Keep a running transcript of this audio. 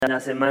La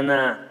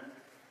semana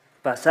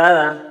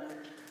pasada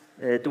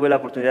tuve la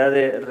oportunidad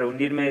de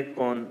reunirme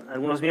con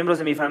algunos miembros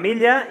de mi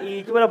familia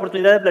y tuve la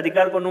oportunidad de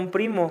platicar con un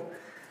primo.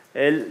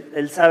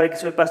 Él sabe que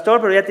soy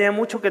pastor, pero ya tenía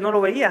mucho que no lo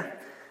veía.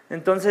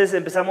 Entonces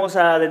empezamos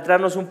a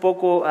adentrarnos un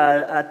poco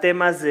a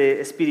temas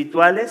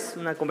espirituales,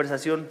 una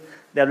conversación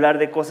de hablar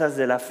de cosas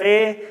de la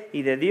fe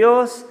y de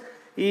Dios.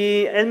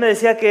 Y él me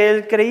decía que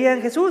él creía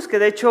en Jesús, que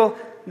de hecho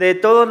de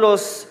todos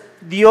los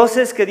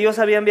dioses que Dios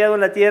había enviado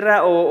en la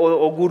tierra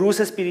o gurús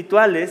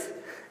espirituales,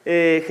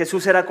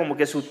 Jesús era como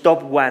que su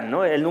top one,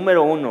 ¿no? El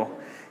número uno,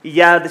 y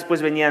ya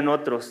después venían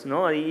otros,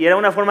 ¿no? Y era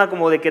una forma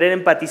como de querer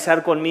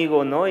empatizar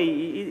conmigo, ¿no?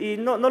 Y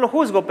no lo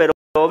juzgo, pero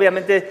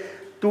obviamente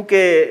tú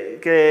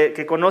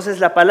que conoces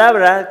la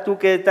palabra, tú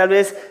que tal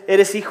vez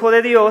eres hijo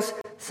de Dios,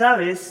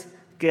 sabes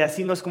que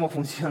así no es como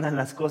funcionan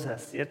las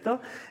cosas,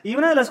 ¿cierto? Y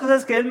una de las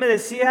cosas que él me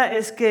decía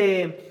es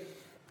que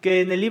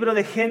en el libro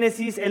de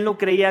Génesis él no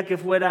creía que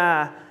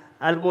fuera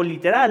algo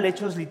literal,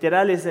 hechos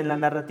literales en la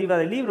narrativa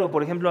del libro.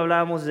 Por ejemplo,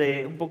 hablábamos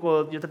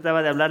yo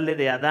trataba de hablarle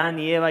de Adán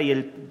y Eva y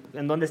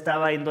en dónde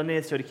estaba, en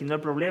dónde se originó el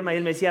problema. Y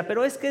él me decía,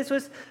 pero es que eso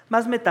es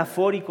más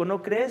metafórico,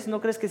 ¿no crees?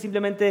 ¿No crees que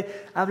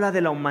simplemente habla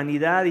de la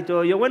humanidad y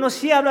todo? Yo, bueno,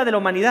 sí habla de la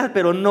humanidad,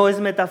 pero no es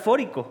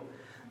metafórico.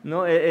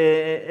 No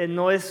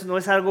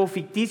es algo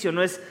ficticio,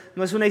 no es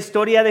una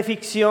historia de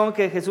ficción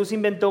que Jesús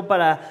inventó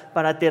para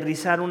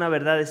aterrizar una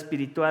verdad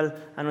espiritual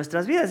a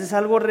nuestras vidas. Es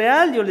algo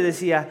real, yo le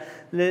decía.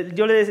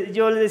 Yo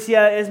le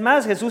decía, es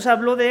más, Jesús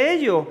habló de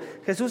ello.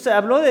 Jesús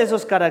habló de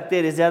esos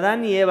caracteres, de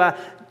Adán y Eva.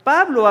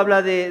 Pablo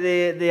habla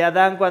de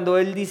Adán cuando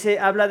él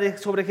habla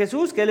sobre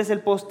Jesús, que él es el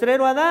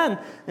postrero Adán.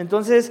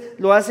 Entonces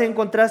lo hace en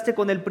contraste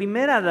con el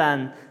primer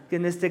Adán, que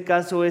en este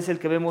caso es el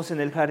que vemos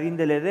en el jardín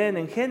del Edén,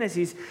 en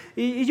Génesis.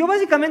 Y yo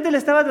básicamente le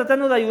estaba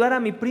tratando de ayudar a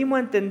mi primo a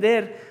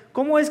entender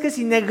cómo es que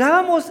si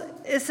negábamos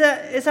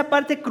esa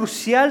parte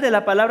crucial de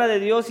la palabra de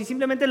Dios y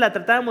simplemente la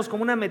tratábamos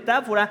como una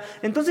metáfora,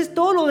 entonces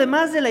todo lo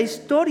demás de la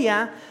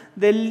historia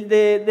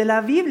de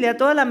la Biblia,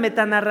 toda la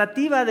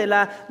metanarrativa de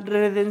la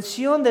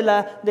redención de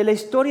la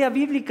historia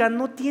bíblica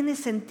no tiene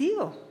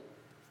sentido.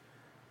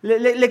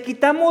 Le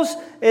quitamos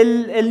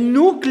el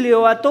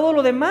núcleo a todo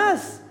lo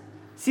demás.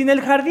 Sin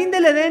el jardín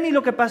del Edén y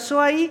lo que pasó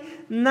ahí,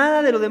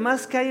 nada de lo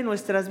demás que hay en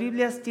nuestras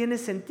Biblias tiene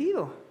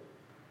sentido.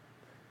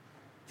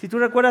 Si tú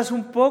recuerdas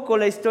un poco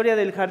la historia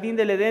del jardín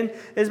del Edén,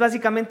 es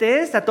básicamente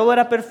esta: todo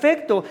era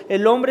perfecto,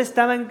 el hombre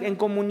estaba en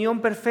comunión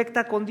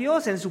perfecta con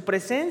Dios, en su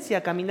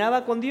presencia,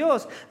 caminaba con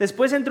Dios.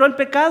 Después entró el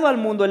pecado al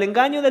mundo, el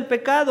engaño del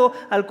pecado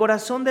al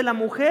corazón de la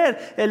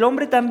mujer. El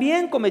hombre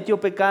también cometió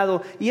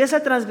pecado y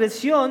esa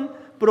transgresión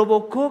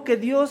provocó que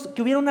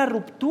hubiera una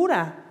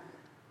ruptura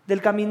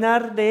del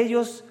caminar de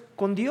ellos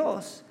con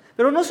Dios.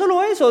 Pero no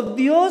solo eso,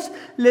 Dios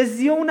les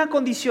dio una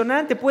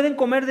condicionante: pueden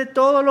comer de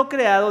todo lo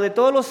creado, de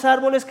todos los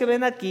árboles que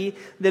ven aquí,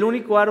 del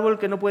único árbol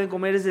que no pueden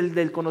comer es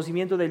del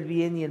conocimiento del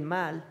bien y el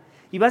mal.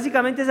 Y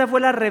básicamente esa fue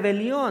la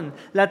rebelión,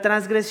 la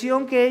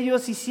transgresión que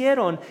ellos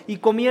hicieron y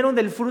comieron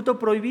del fruto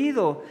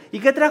prohibido. ¿Y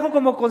qué trajo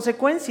como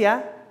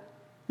consecuencia?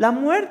 La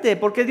muerte,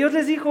 porque Dios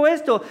les dijo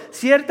esto: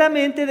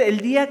 ciertamente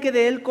el día que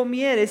de él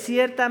comieres,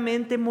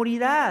 ciertamente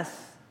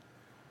morirás.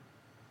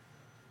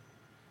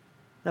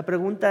 La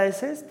pregunta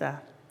es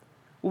esta: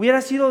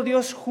 ¿hubiera sido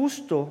Dios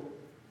justo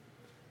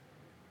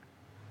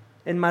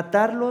en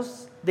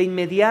matarlos de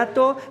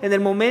inmediato, en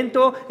el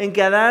momento en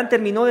que Adán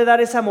terminó de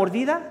dar esa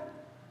mordida?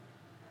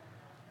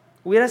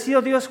 ¿Hubiera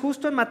sido Dios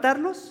justo en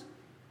matarlos?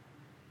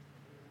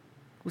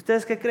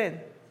 ¿Ustedes qué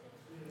creen?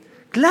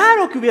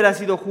 Claro que hubiera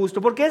sido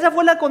justo, porque esa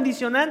fue la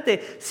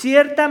condicionante: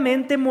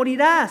 ciertamente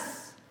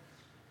morirás.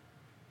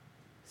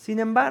 Sin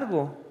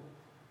embargo,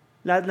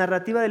 la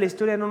narrativa de la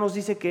historia no nos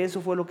dice que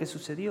eso fue lo que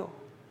sucedió.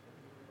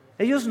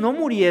 Ellos no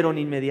murieron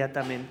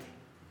inmediatamente.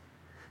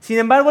 Sin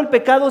embargo, el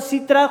pecado sí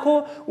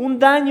trajo un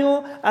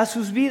daño a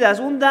sus vidas,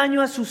 un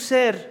daño a su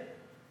ser,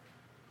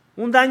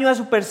 un daño a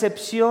su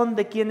percepción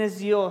de quién es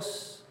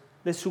Dios,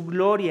 de su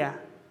gloria,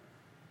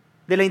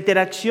 de la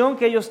interacción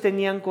que ellos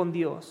tenían con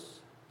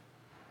Dios.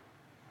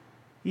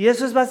 Y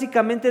eso es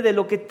básicamente de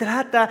lo que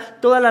trata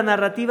toda la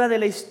narrativa de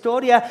la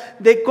historia,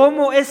 de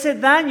cómo ese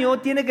daño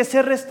tiene que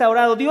ser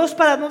restaurado. Dios,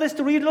 para no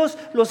destruirlos,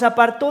 los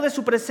apartó de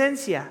su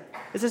presencia.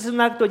 Ese es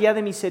un acto ya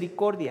de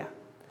misericordia.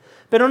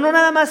 Pero no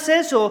nada más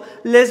eso,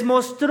 les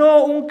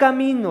mostró un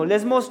camino,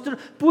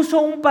 puso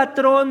un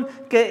patrón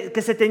que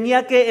se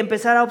tenía que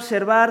empezar a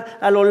observar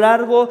a lo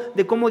largo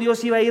de cómo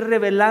Dios iba a ir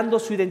revelando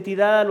su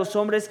identidad a los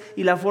hombres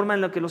y la forma en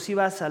la que los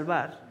iba a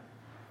salvar.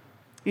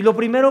 Y lo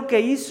primero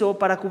que hizo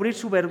para cubrir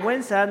su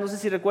vergüenza, no sé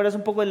si recuerdas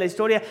un poco de la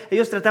historia,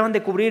 ellos trataban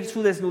de cubrir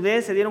su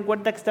desnudez, se dieron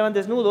cuenta que estaban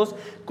desnudos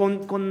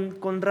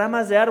con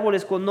ramas de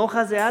árboles, con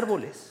hojas de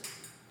árboles.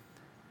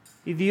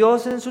 Y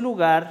Dios en su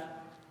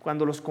lugar,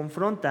 cuando los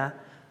confronta,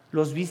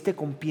 los viste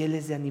con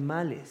pieles de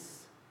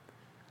animales.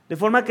 De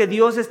forma que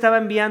Dios estaba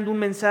enviando un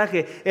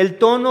mensaje, el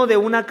tono de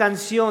una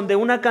canción, de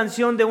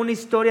una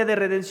historia de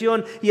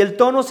redención. Y el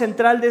tono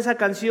central de esa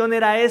canción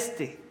era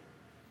este: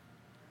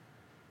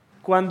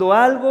 cuando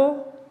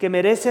algo que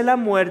merece la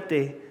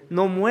muerte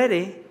no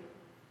muere,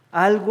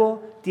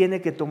 algo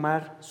tiene que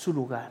tomar su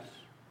lugar.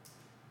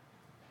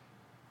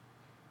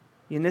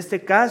 Y en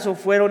este caso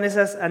fueron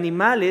esos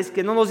animales,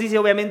 que no nos dice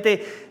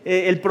obviamente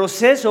el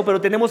proceso, pero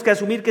tenemos que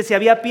asumir que si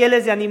había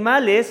pieles de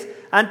animales,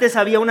 antes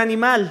había un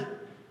animal.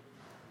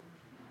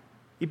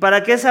 Y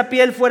para que esa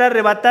piel fuera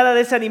arrebatada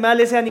de ese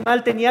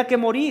animal tenía que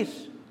morir.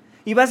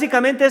 Y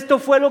básicamente esto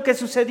fue lo que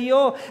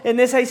sucedió en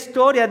esa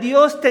historia.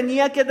 Dios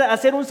tenía que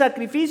hacer un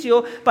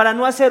sacrificio para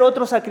no hacer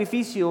otro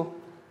sacrificio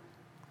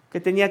que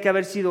tenía que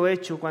haber sido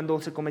hecho cuando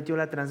se cometió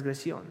la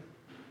transgresión.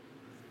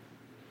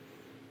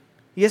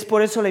 Y es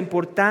por eso la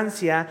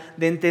importancia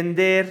de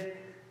entender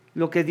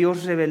lo que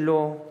Dios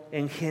reveló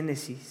en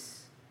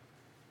Génesis.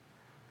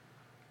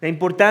 La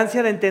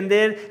importancia de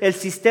entender el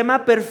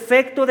sistema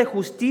perfecto de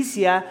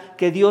justicia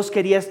que Dios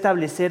quería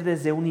establecer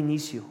desde un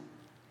inicio.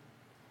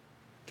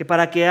 Que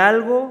para que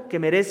algo que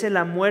merece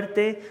la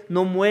muerte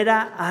no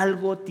muera,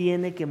 algo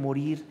tiene que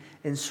morir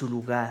en su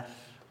lugar.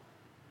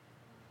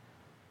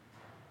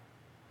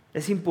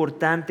 Es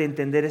importante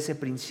entender ese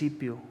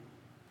principio.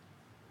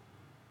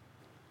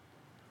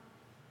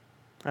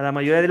 A la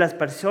mayoría de las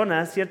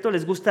personas, ¿cierto?,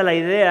 les gusta la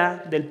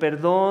idea del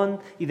perdón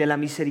y de la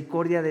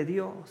misericordia de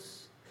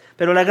Dios.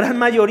 Pero la gran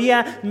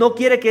mayoría no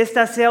quiere que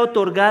ésta sea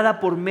otorgada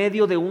por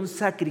medio de un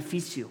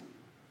sacrificio.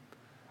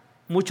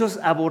 Muchos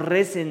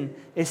aborrecen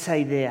esa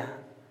idea.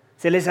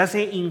 Se les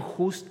hace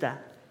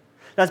injusta.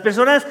 Las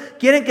personas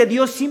quieren que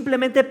Dios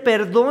simplemente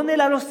perdone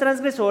a los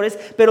transgresores,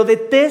 pero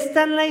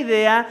detestan la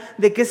idea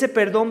de que ese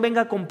perdón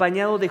venga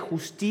acompañado de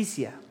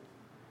justicia,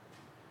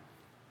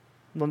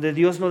 donde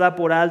Dios no da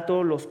por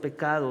alto los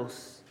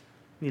pecados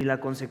ni la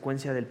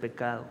consecuencia del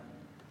pecado.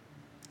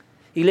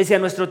 Iglesia,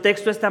 en nuestro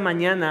texto esta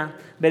mañana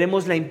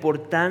veremos la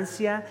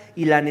importancia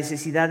y la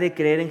necesidad de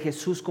creer en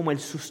Jesús como el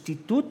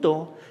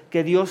sustituto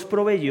que Dios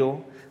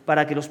proveyó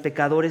para que los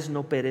pecadores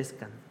no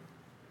perezcan.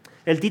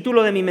 El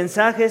título de mi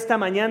mensaje esta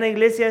mañana,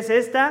 iglesia,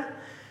 es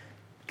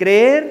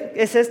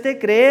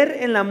creer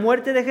en la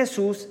muerte de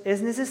Jesús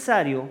es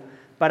necesario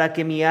para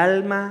que mi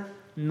alma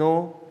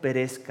no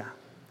perezca.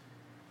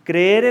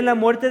 Creer en la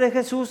muerte de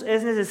Jesús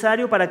es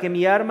necesario para que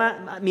mi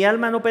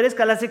alma no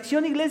perezca. La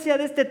sección, iglesia,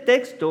 de este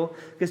texto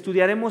que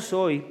estudiaremos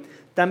hoy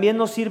también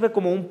nos sirve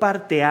como un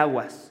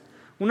parteaguas.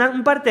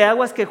 Un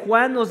parteaguas que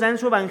Juan nos da en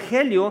su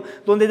evangelio,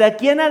 donde de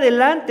aquí en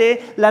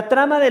adelante la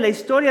trama de la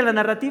historia, la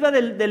narrativa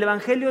del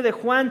evangelio de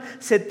Juan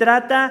se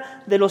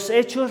trata de los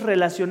hechos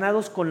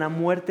relacionados con la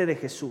muerte de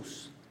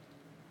Jesús.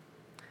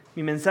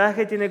 Mi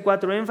mensaje tiene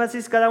 4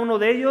 énfasis, cada uno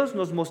de ellos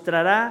nos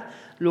mostrará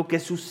lo que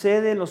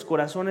sucede en los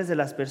corazones de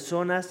las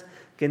personas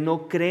que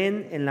no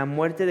creen en la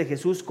muerte de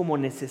Jesús como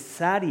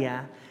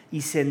necesaria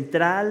y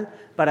central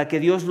para que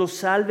Dios los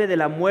salve de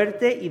la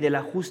muerte y de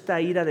la justa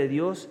ira de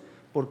Dios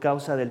por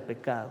causa del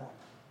pecado.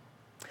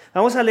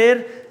 Vamos a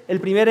leer el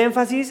primer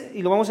énfasis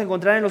y lo vamos a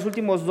encontrar en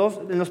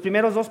los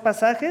primeros 2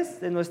 pasajes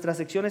de nuestra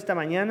sección esta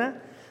mañana.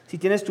 Si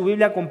tienes tu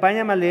Biblia,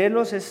 acompáñame a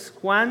leerlos. Es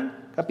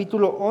Juan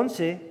capítulo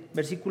 11,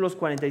 versículos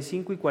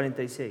 45 y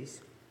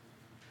 46.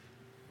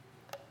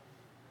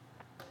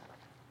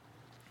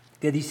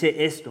 Que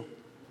dice esto: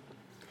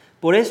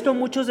 por esto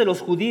muchos de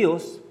los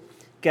judíos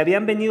que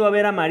habían venido a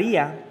ver a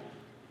María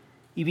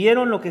y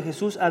vieron lo que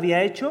Jesús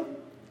había hecho,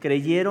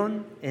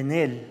 creyeron en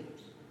él.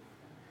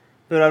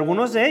 Pero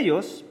algunos de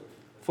ellos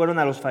fueron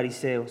a los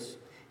fariseos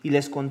y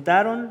les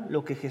contaron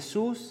lo que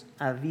Jesús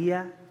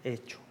había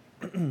hecho.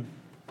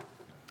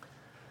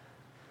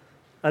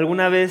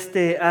 ¿Alguna vez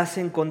te has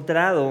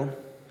encontrado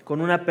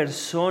con una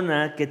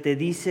persona que te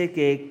dice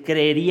que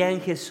creería en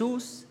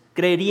Jesús,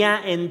 creería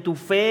en tu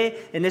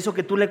fe, en eso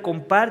que tú le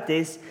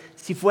compartes,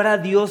 si fuera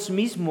Dios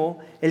mismo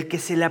el que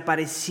se le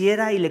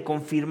apareciera y le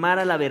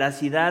confirmara la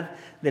veracidad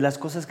de las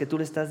cosas que tú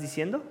le estás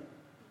diciendo?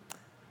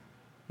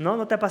 ¿No?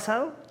 ¿No te ha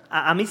pasado?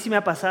 A mí sí me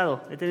ha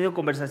pasado. He tenido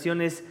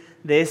conversaciones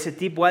de ese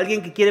tipo.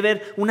 Alguien que quiere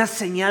ver una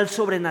señal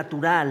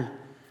sobrenatural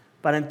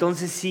para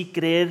entonces sí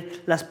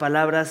creer las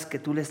palabras que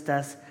tú le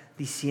estás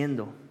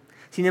diciendo.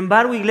 Sin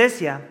embargo,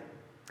 iglesia,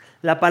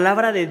 la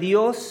palabra de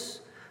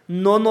Dios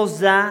no nos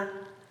da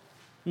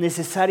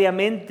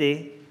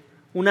necesariamente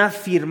una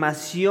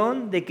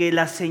afirmación de que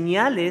las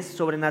señales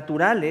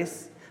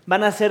sobrenaturales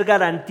van a ser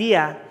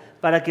garantía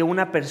para que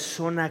una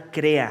persona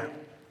crea.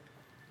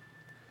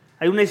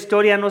 Hay una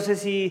historia, no sé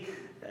si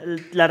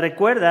la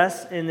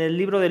recuerdas, en el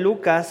libro de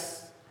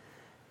Lucas,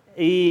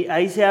 y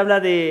ahí se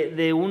habla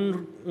de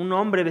un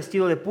hombre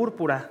vestido de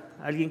púrpura,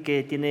 alguien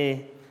que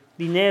tiene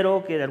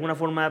dinero, que de alguna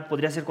forma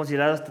podría ser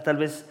considerado hasta tal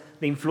vez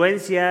de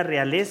influencia,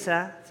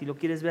 realeza, si lo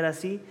quieres ver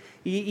así,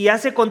 y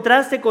hace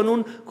contraste con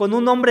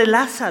un hombre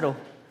Lázaro.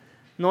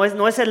 No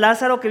es el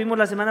Lázaro que vimos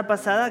la semana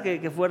pasada,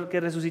 que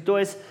resucitó,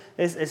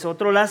 es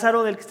otro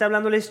Lázaro del que está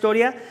hablando la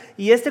historia.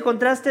 Y este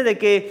contraste de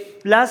que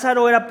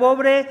Lázaro era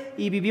pobre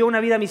y vivió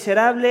una vida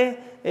miserable,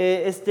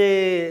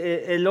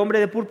 el hombre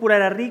de púrpura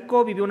era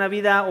rico, vivió una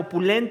vida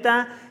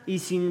opulenta y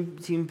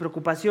sin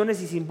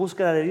preocupaciones y sin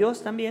búsqueda de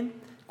Dios también.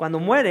 Cuando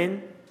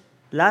mueren,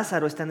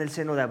 Lázaro está en el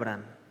seno de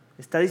Abraham,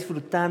 está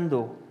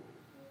disfrutando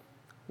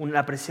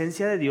la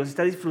presencia de Dios,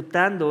 está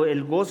disfrutando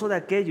el gozo de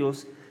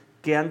aquellos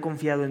que han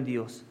confiado en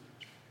Dios.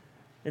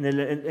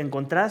 En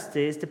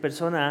contraste, esta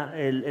persona,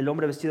 el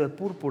hombre vestido de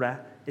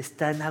púrpura,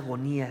 está en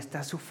agonía, está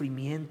en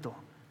sufrimiento,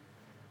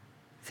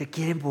 se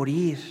quiere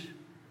morir,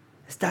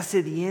 está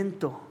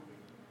sediento.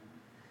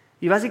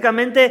 Y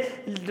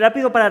básicamente,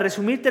 rápido para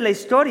resumirte la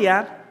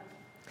historia,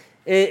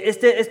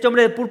 este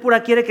hombre de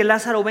púrpura quiere que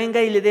Lázaro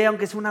venga y le dé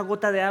aunque sea una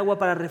gota de agua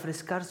para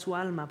refrescar su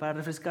alma, para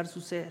refrescar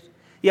su ser.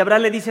 Y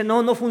Abraham le dice,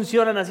 no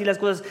funcionan así las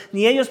cosas,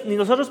 ni ellos ni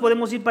nosotros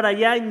podemos ir para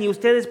allá, ni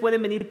ustedes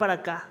pueden venir para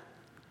acá.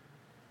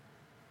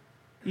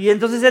 Y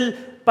entonces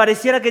él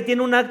pareciera que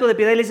tiene un acto de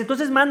piedad y le dice,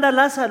 entonces manda a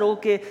Lázaro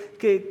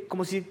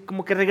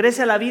como que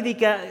regrese a la vida y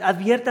que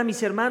advierta a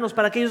mis hermanos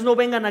para que ellos no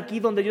vengan aquí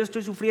donde yo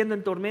estoy sufriendo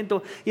en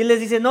tormento. Y él les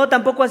dice, no,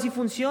 tampoco así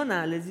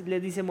funciona, le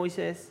dice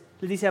Moisés,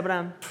 le dice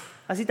Abraham,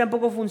 así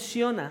tampoco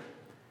funciona.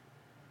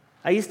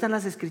 Ahí están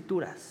las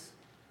escrituras,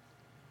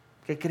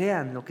 que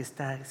crean lo que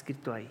está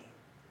escrito ahí.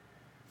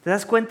 ¿Te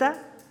das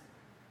cuenta?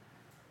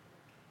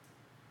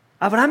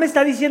 Abraham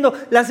está diciendo,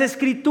 las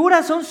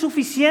escrituras son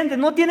suficientes,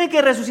 no tiene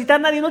que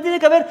resucitar nadie, no tiene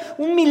que haber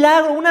un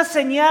milagro, una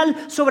señal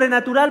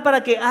sobrenatural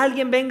para que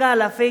alguien venga a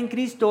la fe en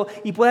Cristo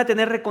y pueda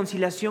tener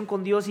reconciliación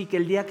con Dios y que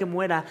el día que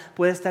muera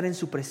pueda estar en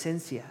su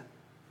presencia.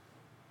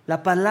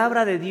 La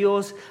palabra de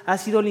Dios ha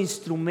sido el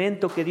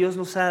instrumento que Dios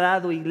nos ha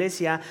dado,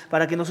 iglesia,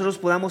 para que nosotros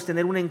podamos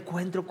tener un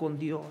encuentro con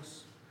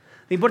Dios.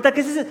 De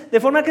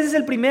forma que ese es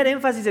el primer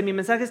énfasis de mi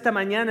mensaje esta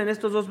mañana en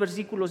estos 2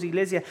 versículos,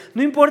 iglesia.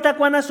 No importa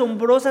cuán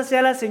asombrosa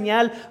sea la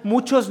señal,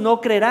 muchos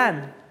no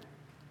creerán.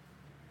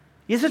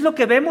 Y eso es lo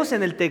que vemos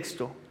en el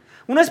texto.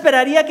 Uno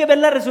esperaría que ver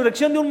la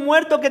resurrección de un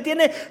muerto que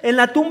tiene en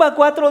la tumba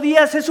 4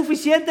 días es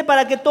suficiente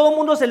para que todo el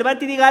mundo se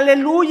levante y diga,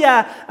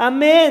 aleluya,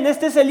 amén,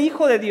 este es el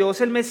Hijo de Dios,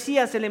 el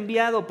Mesías, el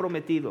enviado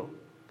prometido.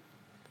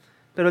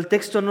 Pero el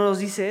texto no nos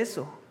dice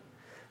eso.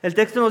 El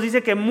texto nos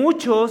dice que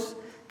muchos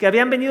que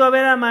habían venido a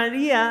ver a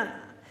María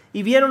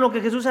y vieron lo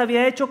que Jesús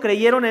había hecho,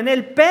 creyeron en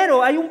Él.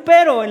 Pero, hay un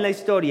pero en la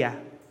historia.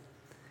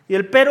 Y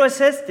el pero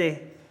es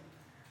este.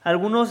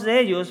 Algunos de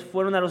ellos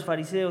fueron a los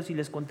fariseos y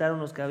les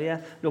contaron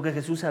lo que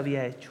Jesús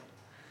había hecho.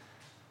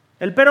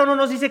 El pero no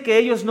nos dice que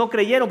ellos no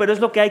creyeron, pero es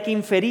lo que hay que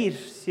inferir,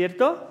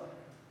 ¿cierto?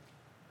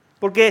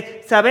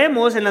 Porque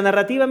sabemos, en la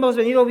narrativa hemos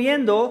venido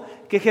viendo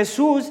que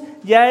Jesús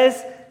ya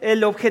es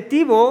el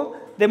objetivo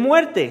de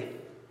muerte.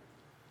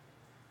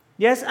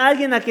 Ya es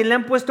alguien a quien le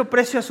han puesto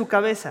precio a su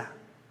cabeza.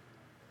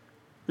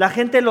 La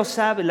gente lo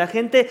sabe, la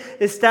gente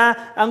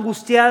está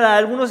angustiada,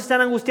 algunos están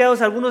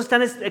angustiados, algunos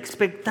están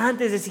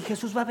expectantes de si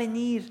Jesús va a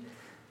venir,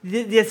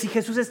 de si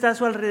Jesús está a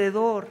su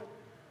alrededor,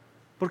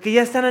 porque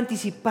ya están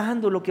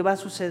anticipando lo que va a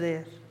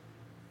suceder.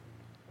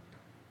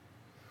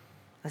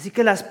 Así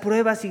que las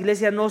pruebas,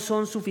 iglesia, no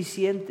son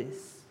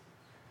suficientes.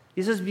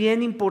 Y eso es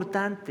bien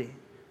importante.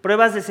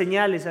 Pruebas de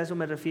señales, a eso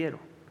me refiero.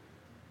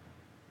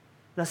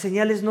 Las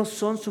señales no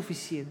son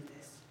suficientes.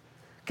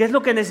 ¿Qué es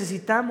lo que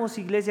necesitamos,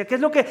 iglesia? ¿Qué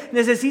es lo que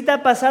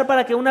necesita pasar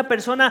para que una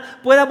persona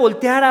pueda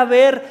voltear a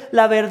ver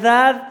la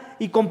verdad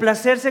y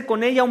complacerse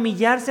con ella,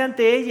 humillarse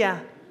ante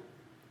ella?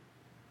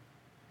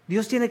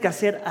 Dios tiene que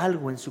hacer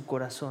algo en su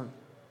corazón.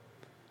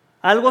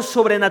 Algo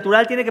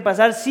sobrenatural tiene que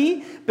pasar,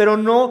 sí, pero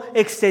no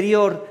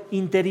exterior,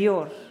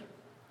 interior.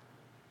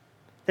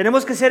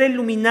 Tenemos que ser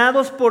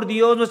iluminados por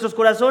Dios, nuestros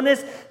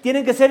corazones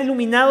tienen que ser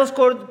iluminados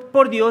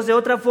por Dios, de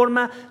otra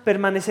forma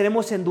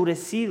permaneceremos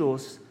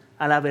endurecidos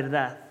a la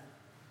verdad,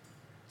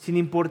 sin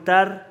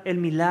importar el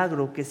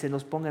milagro que se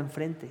nos ponga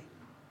enfrente,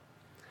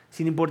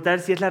 sin importar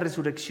si es la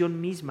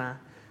resurrección misma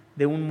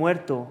de un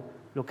muerto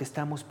lo que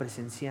estamos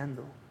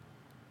presenciando.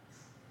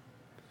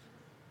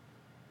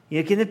 Y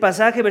aquí en el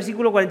pasaje,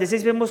 versículo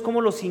 46, vemos cómo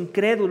los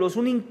incrédulos,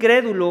 un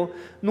incrédulo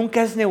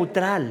nunca es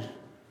neutral.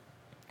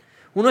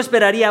 Uno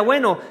esperaría,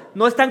 bueno,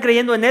 no están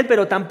creyendo en Él,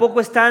 pero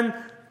tampoco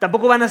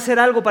van a hacer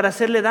algo para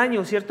hacerle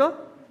daño,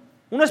 ¿cierto?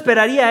 Uno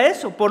esperaría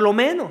eso, por lo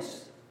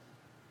menos,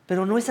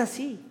 pero no es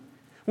así.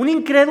 Un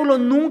incrédulo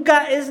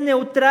nunca es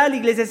neutral,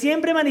 iglesia,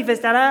 siempre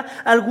manifestará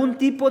algún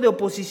tipo de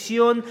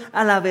oposición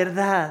a la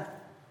verdad.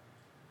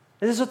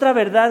 Esa es otra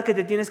verdad que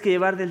te tienes que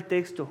llevar del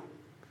texto.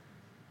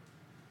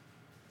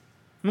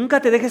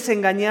 Nunca te dejes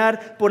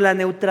engañar por la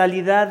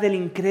neutralidad del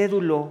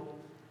incrédulo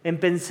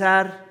en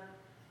pensar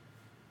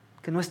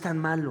que no es tan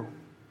malo,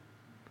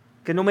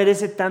 que no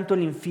merece tanto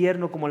el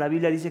infierno como la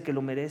Biblia dice que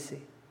lo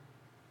merece.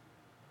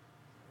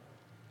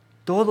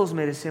 Todos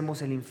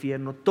merecemos el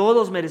infierno,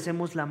 todos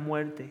merecemos la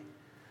muerte,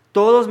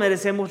 todos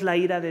merecemos la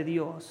ira de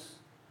Dios.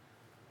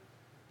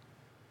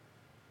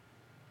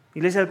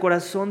 Iglesia, el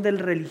corazón del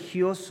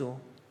religioso,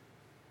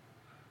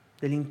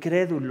 del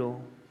incrédulo,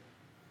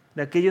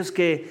 de aquellos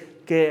que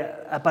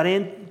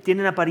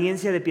tienen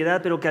apariencia de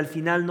piedad, pero que al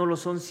final no lo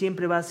son,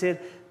 siempre va a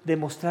ser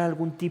demostrar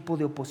algún tipo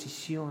de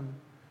oposición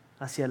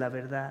hacia la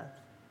verdad.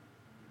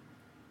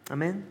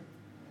 Amén.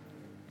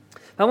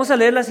 Vamos a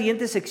leer la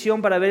siguiente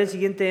sección para ver el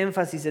siguiente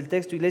énfasis del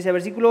texto, iglesia.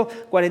 Versículo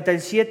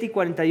 47 y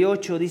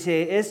 48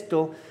 dice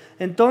esto: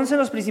 entonces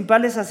los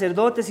principales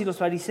sacerdotes y los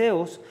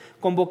fariseos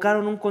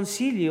convocaron un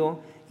concilio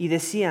y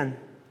decían: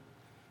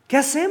 ¿qué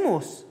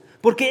hacemos?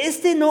 Porque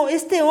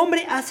este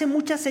hombre hace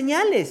muchas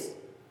señales.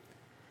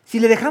 Si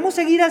le dejamos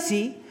seguir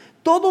así,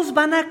 todos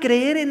van a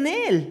creer en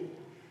él.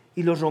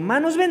 y los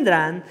romanos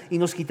vendrán y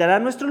nos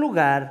quitarán nuestro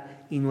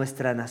lugar y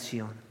nuestra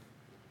nación.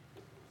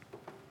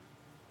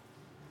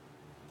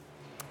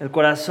 El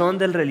corazón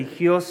del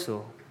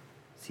religioso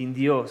sin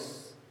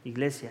Dios,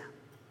 iglesia,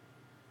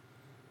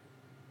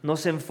 no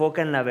se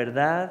enfoca en la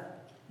verdad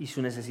y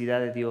su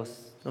necesidad de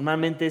Dios.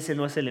 Normalmente ese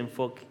no es el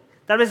enfoque.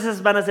 Tal vez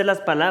esas van a ser las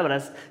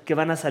palabras que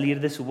van a salir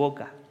de su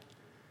boca,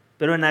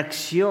 pero en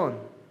acción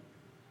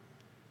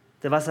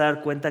te vas a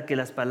dar cuenta que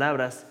las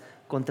palabras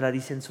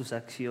contradicen sus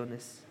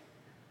acciones.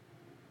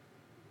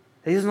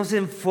 Ellos no se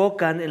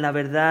enfocan en la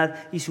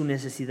verdad y su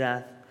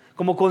necesidad.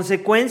 Como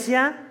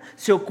consecuencia,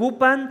 se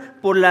ocupan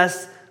por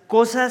las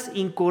cosas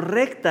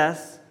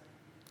incorrectas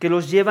que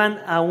los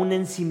llevan a un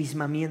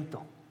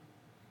ensimismamiento.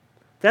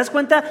 ¿Te das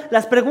cuenta?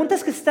 Las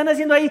preguntas que se están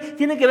haciendo ahí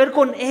tienen que ver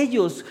con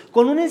ellos,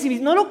 con un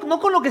ensimismamiento, no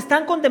con lo que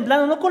están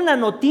contemplando, no con la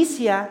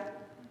noticia,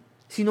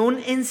 sino un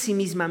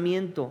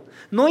ensimismamiento.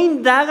 No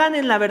indagan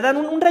en la verdad.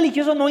 Un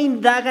religioso no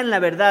indaga en la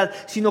verdad,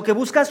 sino que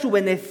busca su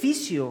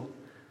beneficio,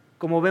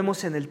 como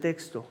vemos en el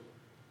texto.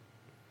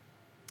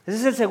 Ese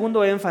es el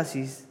segundo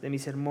énfasis de mi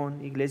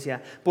sermón,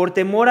 iglesia. Por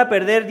temor a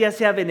perder ya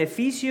sea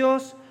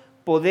beneficios,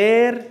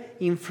 poder,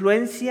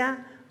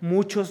 influencia,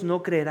 muchos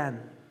no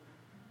creerán.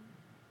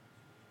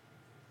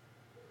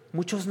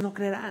 Muchos no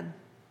creerán.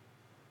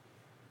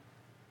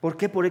 ¿Por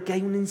qué? Porque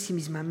hay un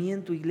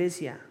ensimismamiento,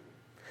 iglesia.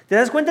 ¿Te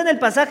das cuenta en el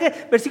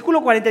pasaje?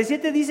 Versículo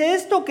 47 dice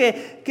esto,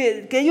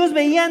 que ellos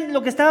veían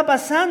lo que estaba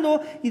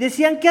pasando y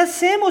decían, ¿qué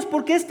hacemos?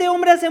 Porque este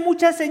hombre hace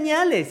muchas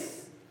señales.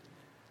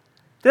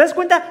 ¿Te das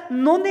cuenta?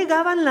 No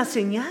negaban las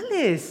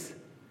señales.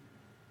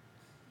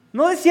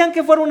 No decían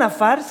que fuera una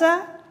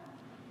farsa.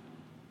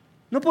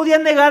 No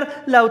podían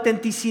negar la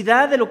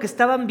autenticidad de lo que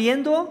estaban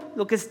viendo,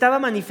 lo que estaba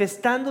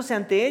manifestándose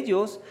ante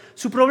ellos.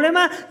 Su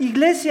problema,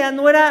 iglesia,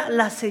 no era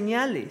las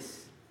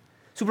señales.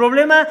 Su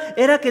problema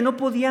era que no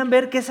podían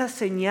ver que esas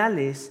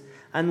señales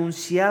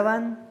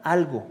anunciaban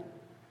algo.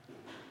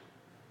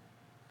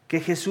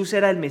 Que Jesús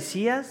era el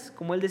Mesías,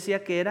 como él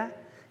decía que era.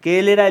 Que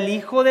él era el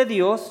Hijo de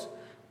Dios,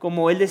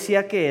 como él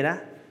decía que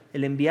era,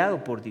 el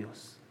enviado por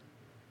Dios.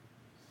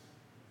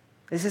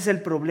 Ese es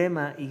el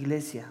problema,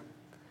 iglesia,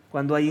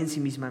 cuando hay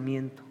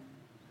ensimismamiento.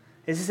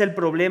 Ese es el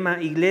problema,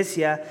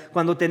 iglesia,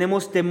 cuando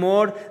tenemos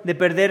temor de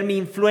perder mi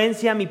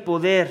influencia, mi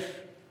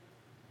poder.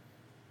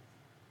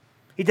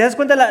 Y te das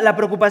cuenta, la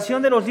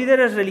preocupación de los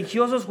líderes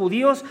religiosos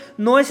judíos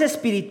no es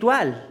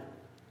espiritual,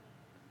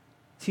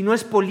 sino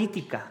es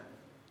política.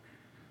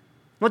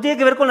 No tiene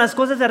que ver con las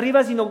cosas de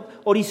arriba, sino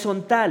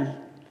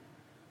horizontal.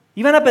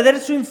 Iban a perder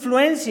su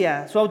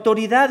influencia, su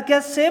autoridad. ¿Qué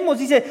hacemos?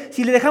 Dice,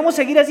 si le dejamos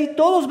seguir así,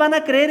 todos van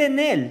a creer en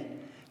él.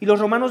 Y los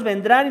romanos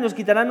vendrán y nos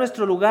quitarán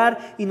nuestro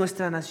lugar y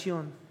nuestra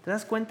nación. ¿Te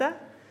das cuenta?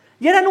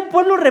 Ya eran un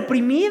pueblo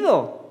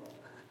reprimido.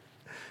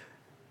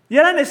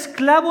 Ya eran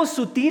esclavos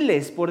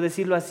sutiles, por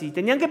decirlo así.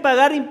 Tenían que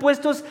pagar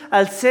impuestos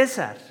al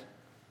César.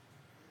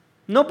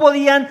 No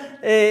podían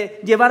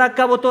llevar a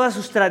cabo todas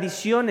sus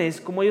tradiciones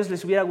como a ellos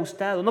les hubiera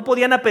gustado. No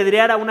podían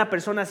apedrear a una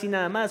persona así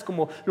nada más,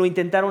 como lo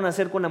intentaron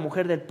hacer con la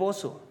mujer del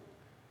pozo.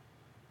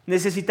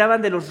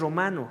 Necesitaban de los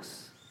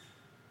romanos.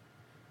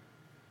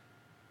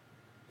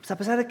 Pues a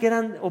pesar de que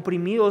eran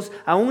oprimidos,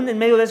 aún en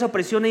medio de esa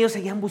opresión, ellos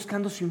seguían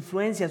buscando su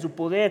influencia, su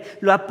poder.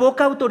 La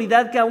poca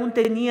autoridad que aún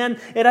tenían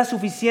era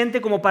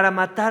suficiente como para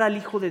matar al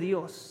Hijo de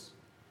Dios,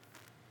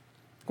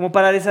 como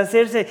para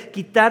deshacerse,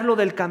 quitarlo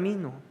del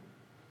camino.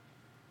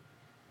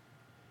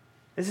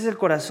 Ese es el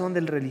corazón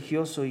del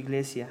religioso,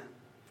 iglesia,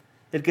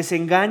 el que se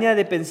engaña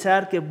de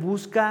pensar que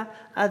busca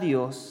a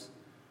Dios,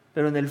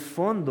 pero en el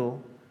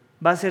fondo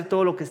va a hacer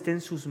todo lo que esté en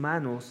sus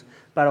manos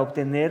para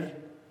obtener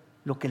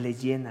lo que le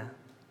llena.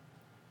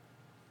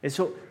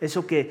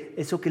 Eso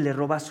que le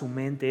roba su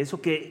mente,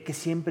 eso que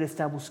siempre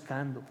está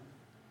buscando,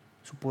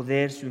 su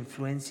poder, su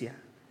influencia,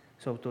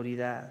 su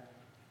autoridad.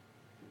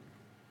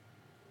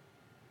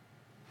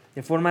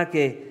 De forma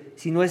que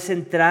si no es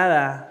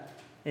centrada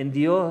en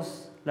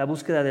Dios la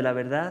búsqueda de la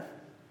verdad,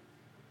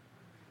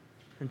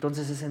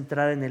 entonces es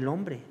centrada en el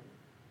hombre.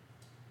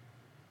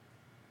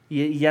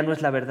 Y ya no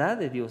es la verdad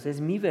de Dios,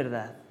 es mi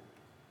verdad.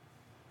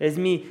 Es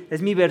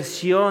mi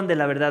versión de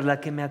la verdad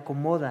la que me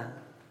acomoda.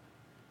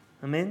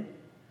 Amén.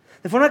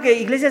 De forma que,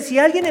 iglesia, si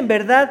alguien en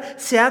verdad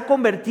se ha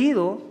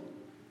convertido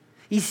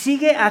y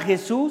sigue a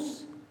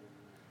Jesús,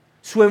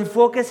 su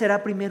enfoque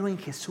será primero en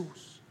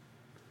Jesús,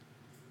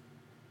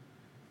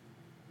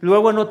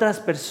 luego en otras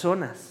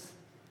personas,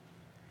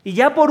 y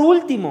ya por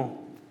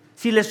último,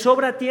 si le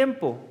sobra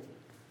tiempo,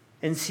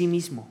 en sí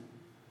mismo.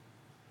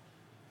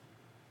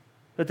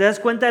 Pero te das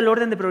cuenta, el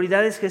orden de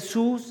prioridades: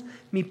 Jesús,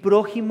 mi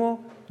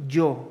prójimo,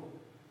 yo.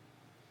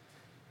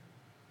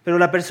 Pero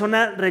la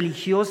persona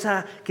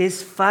religiosa que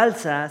es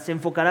falsa se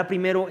enfocará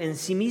primero en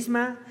sí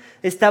misma.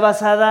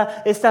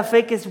 Esta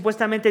fe que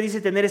supuestamente dice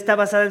tener está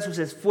basada en sus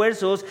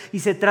esfuerzos y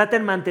se trata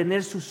en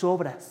mantener sus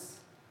obras.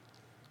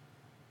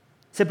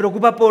 Se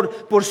preocupa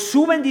por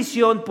su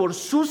bendición, por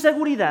su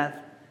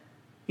seguridad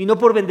y no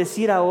por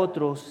bendecir a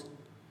otros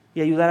y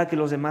ayudar a que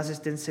los demás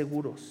estén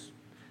seguros.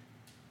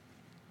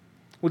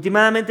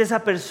 Últimamente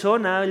esa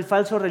persona, el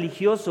falso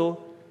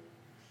religioso,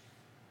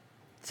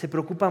 se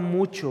preocupa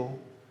mucho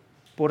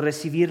por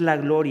recibir la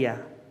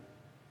gloria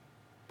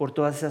por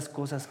todas esas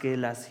cosas que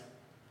él hace.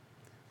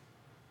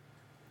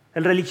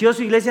 El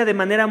religioso, iglesia, de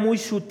manera muy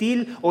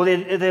sutil o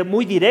de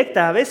muy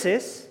directa a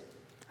veces,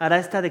 hará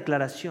esta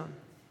declaración: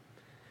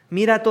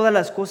 mira todas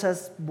las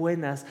cosas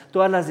buenas,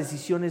 todas las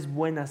decisiones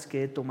buenas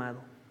que he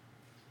tomado,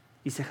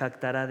 y se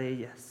jactará de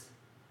ellas.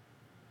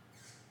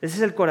 Ese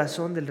es el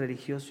corazón del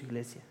religioso,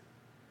 iglesia.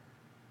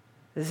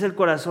 Ese es el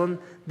corazón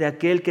de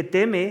aquel que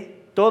teme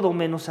todo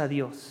menos a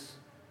Dios.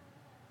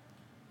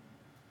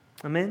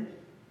 Amén.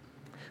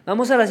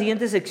 Vamos a la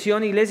siguiente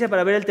sección, iglesia,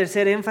 para ver el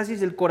tercer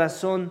énfasis del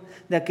corazón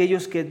de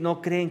aquellos que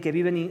no creen, que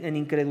viven en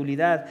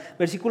incredulidad.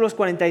 Versículos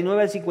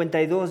 49 al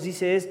 52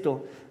 dice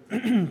esto: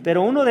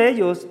 pero uno de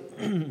ellos,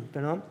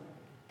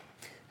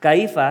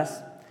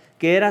 Caifás,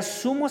 que era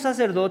sumo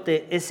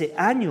sacerdote ese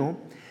año,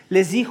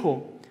 les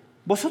dijo: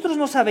 vosotros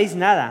no sabéis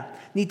nada,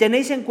 ni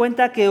tenéis en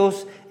cuenta que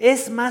os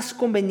es más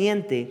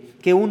conveniente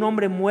que un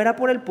hombre muera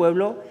por el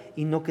pueblo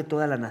y no que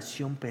toda la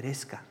nación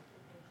perezca.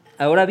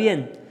 Ahora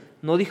bien,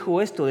 no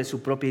dijo esto de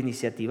su propia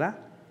iniciativa,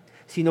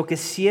 sino que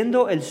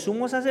siendo el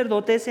sumo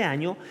sacerdote ese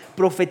año,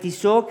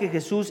 profetizó que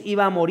Jesús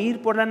iba a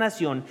morir por la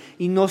nación,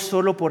 y no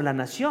solo por la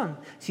nación,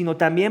 sino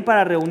también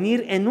para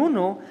reunir en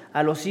uno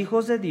a los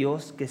hijos de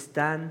Dios que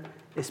están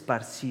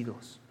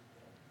esparcidos.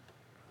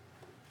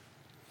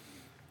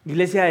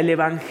 Iglesia, el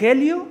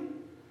Evangelio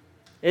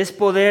es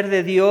poder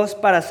de Dios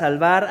para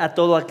salvar a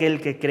todo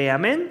aquel que cree.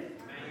 Amén.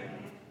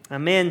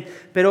 Amén.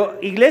 Pero,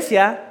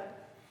 iglesia,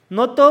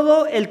 no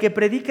todo el que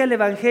predica el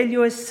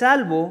Evangelio es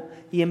salvo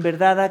y en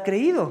verdad ha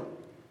creído.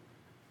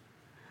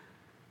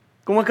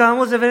 Como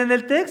acabamos de ver en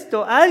el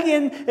texto,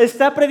 alguien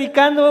está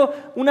predicando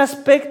un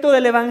aspecto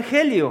del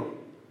Evangelio,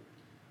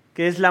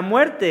 que es la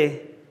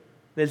muerte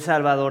del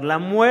Salvador, la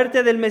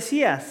muerte del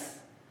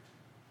Mesías.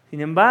 Sin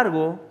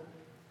embargo,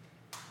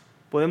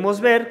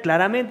 podemos ver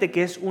claramente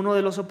que es uno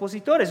de los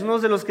opositores, uno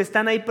de los que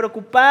están ahí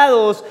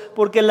preocupados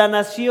porque la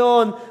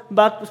nación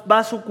va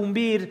a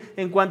sucumbir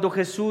en cuanto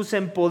Jesús se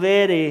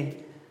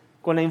empodere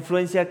con la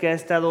influencia que ha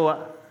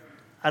estado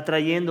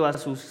atrayendo a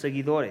sus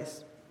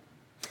seguidores.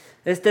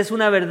 Esta es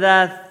una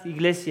verdad,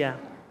 iglesia,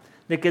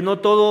 de que no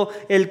todo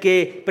el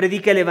que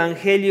predica el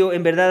Evangelio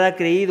en verdad ha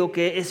creído,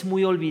 que es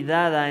muy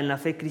olvidada en la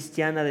fe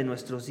cristiana de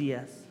nuestros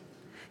días.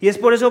 Y es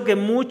por eso que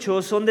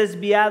muchos son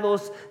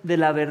desviados de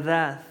la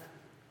verdad.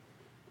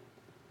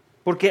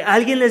 Porque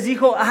alguien les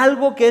dijo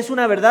algo que es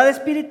una verdad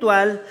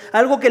espiritual,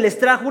 algo que les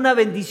trajo una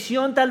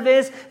bendición tal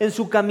vez en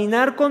su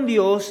caminar con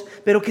Dios,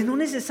 pero que no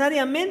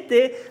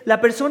necesariamente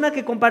la persona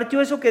que compartió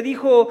eso que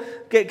dijo,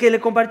 que le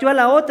compartió a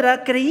la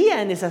otra,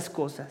 creía en esas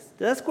cosas.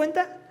 ¿Te das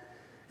cuenta?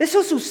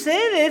 Eso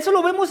sucede, eso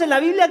lo vemos en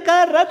la Biblia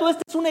cada rato.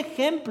 Este es un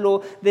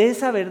ejemplo de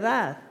esa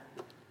verdad.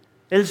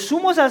 El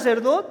sumo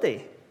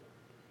sacerdote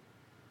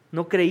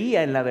no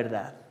creía en la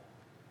verdad.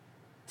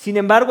 Sin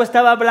embargo,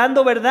 estaba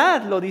hablando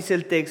verdad, lo dice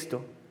el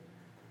texto.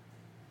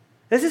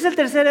 Ese es el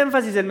tercer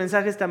énfasis del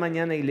mensaje esta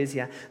mañana,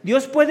 iglesia.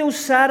 Dios puede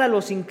usar a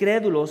los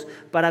incrédulos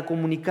para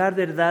comunicar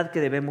verdad que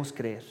debemos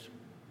creer.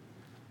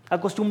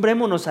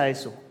 Acostumbrémonos a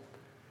eso.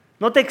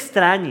 No te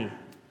extrañe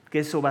que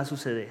eso va a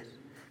suceder.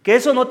 Que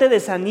eso no te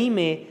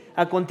desanime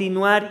a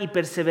continuar y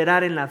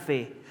perseverar en la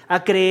fe,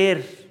 a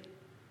creer.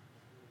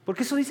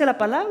 Porque eso dice la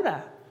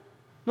palabra.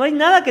 No hay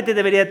nada que te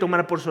debería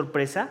tomar por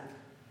sorpresa.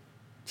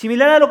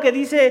 Similar a lo que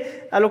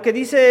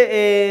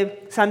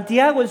dice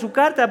Santiago en su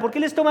carta. ¿Por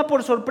qué les toma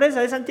por sorpresa?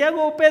 ¿De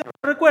Santiago o Pedro?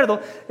 No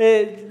recuerdo.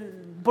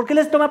 ¿Por qué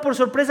les toma por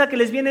sorpresa que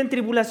les vienen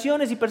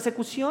tribulaciones y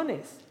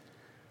persecuciones?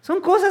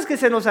 Son cosas que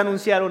se nos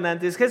anunciaron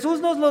antes.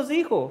 Jesús nos los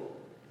dijo.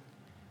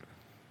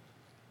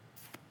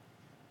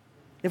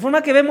 De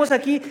forma que vemos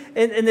aquí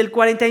en el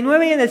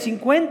 49 y en el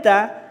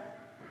 50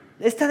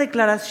 esta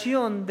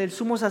declaración del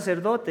sumo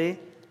sacerdote,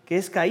 que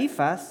es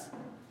Caifás,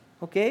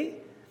 ¿ok?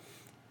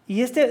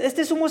 Y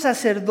este sumo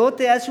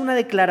sacerdote hace una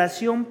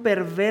declaración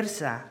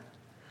perversa,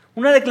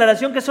 una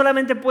declaración que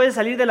solamente puede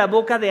salir de la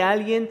boca de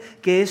alguien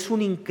que es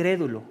un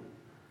incrédulo.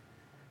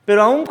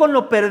 Pero aún con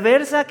lo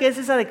perversa que es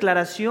esa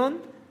declaración,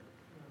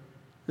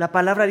 la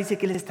palabra dice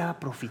que él estaba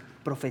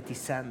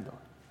profetizando.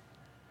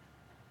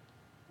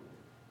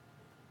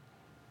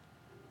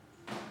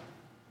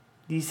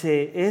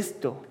 Dice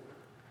esto,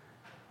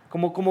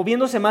 como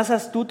viéndose más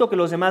astuto que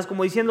los demás,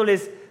 como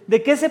diciéndoles: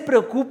 ¿de qué se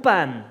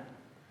preocupan?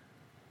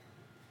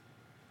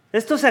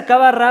 Esto se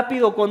acaba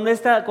rápido con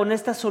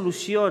esta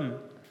solución.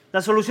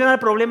 La solución al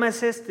problema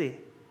es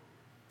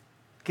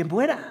que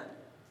muera.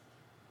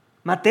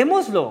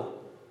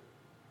 Matémoslo.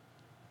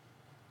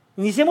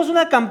 Iniciemos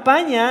una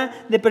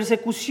campaña de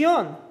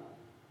persecución.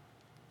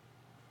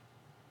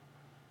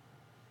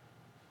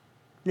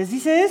 Les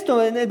dice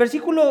esto, en el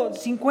versículo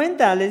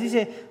 50, les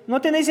dice: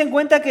 ¿no tenéis en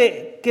cuenta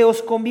que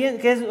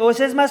os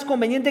es más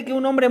conveniente que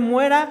un hombre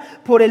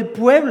muera por el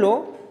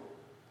pueblo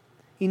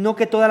y no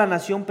que toda la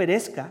nación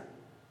perezca?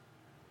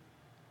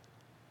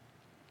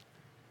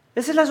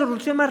 Esa es la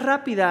solución más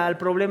rápida al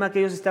problema que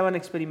ellos estaban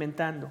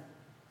experimentando.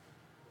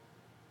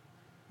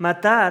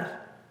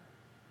 Matar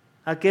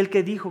a aquel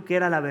que dijo que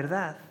era la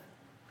verdad,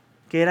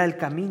 que era el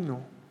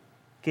camino,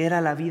 que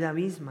era la vida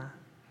misma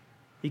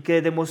y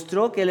que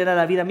demostró que Él era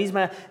la vida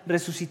misma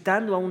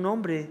resucitando a un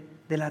hombre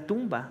de la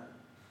tumba.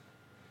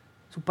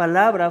 Su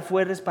palabra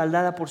fue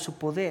respaldada por su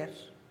poder.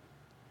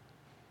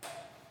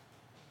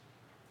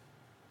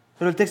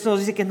 Pero el texto nos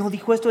dice que no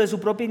dijo esto de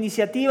su propia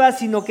iniciativa,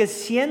 sino que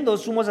siendo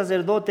sumo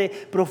sacerdote,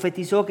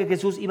 profetizó que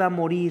Jesús iba a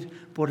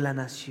morir por la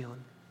nación.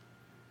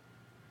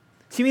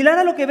 Similar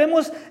a lo que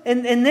vemos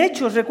en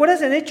Hechos.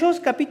 ¿Recuerdas en Hechos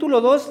capítulo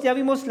 2? Ya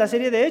vimos la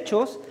serie de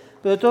Hechos,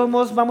 pero de todos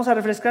modos vamos a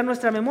refrescar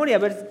nuestra memoria.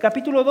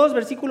 Capítulo 2,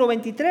 versículo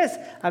 23.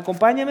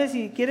 Acompáñame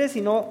si quieres,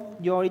 si no,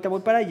 yo ahorita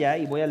voy para allá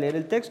y voy a leer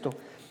el texto.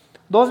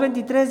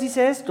 2:23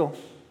 dice esto.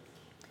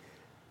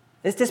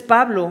 Este es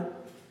Pablo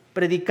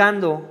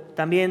predicando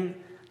también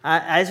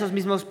a esos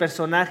mismos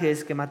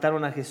personajes que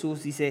mataron a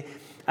Jesús. Dice,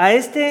 a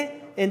este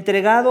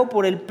entregado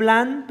por el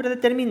plan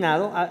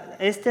predeterminado, a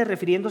este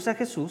refiriéndose a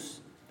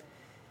Jesús,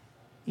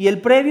 y el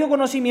previo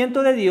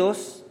conocimiento de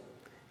Dios,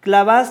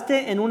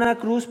 clavaste en una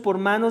cruz por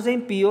manos de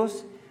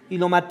impíos y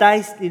lo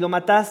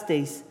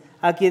matasteis,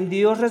 a quien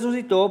Dios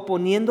resucitó,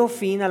 poniendo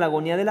fin a la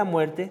agonía de la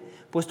muerte,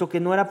 puesto que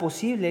no era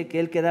posible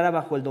que él quedara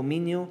bajo el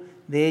dominio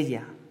de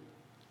ella.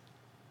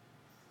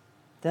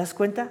 ¿Te das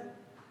cuenta?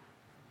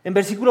 En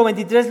versículo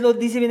 23 lo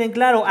dice bien en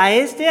claro, a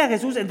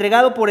Jesús,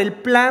 entregado por el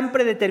plan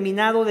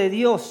predeterminado de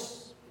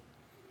Dios.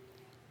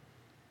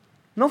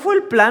 No fue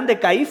el plan de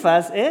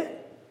Caifás,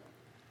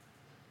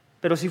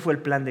 pero sí fue el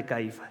plan de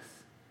Caifás.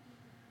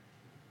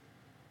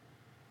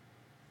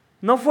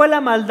 No fue la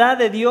maldad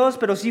de Dios,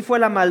 pero sí fue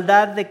la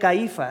maldad de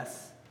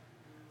Caifás,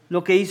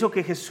 lo que hizo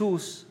que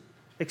Jesús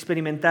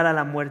experimentara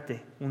la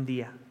muerte un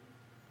día.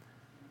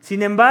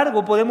 Sin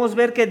embargo, podemos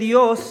ver que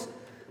Dios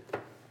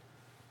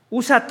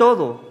usa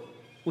todo.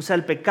 Usa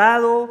el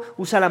pecado,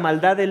 usa la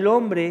maldad del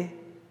hombre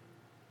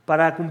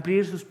para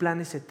cumplir sus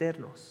planes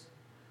eternos.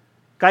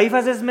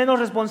 Caifás es menos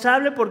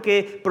responsable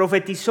porque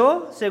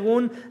profetizó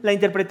según la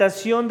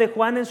interpretación de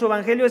Juan en su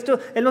evangelio.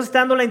 Él nos está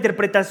dando la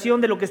interpretación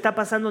de lo que está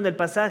pasando en el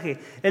pasaje.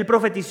 Él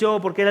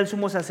profetizó porque era el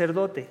sumo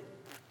sacerdote.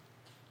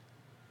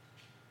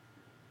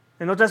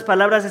 En otras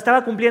palabras,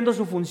 estaba cumpliendo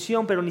su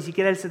función, pero ni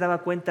siquiera él se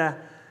daba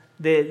cuenta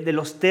de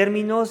los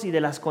términos y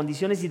de las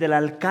condiciones y del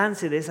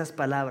alcance de esas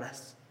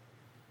palabras.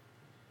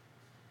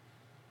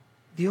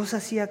 Dios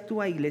así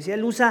actúa, iglesia.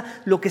 Él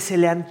usa lo que se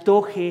le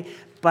antoje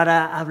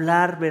para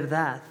hablar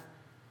verdad.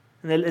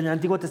 En el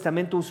Antiguo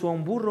Testamento usó a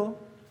un burro.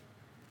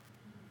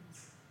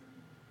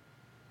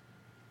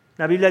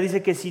 La Biblia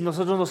dice que si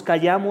nosotros nos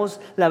callamos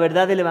la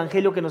verdad del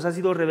Evangelio que nos ha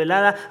sido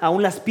revelada,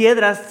 aún las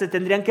piedras se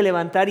tendrían que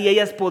levantar y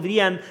ellas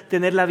podrían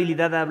tener la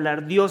habilidad de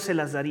hablar. Dios se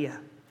las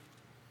daría.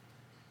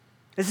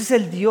 Ese es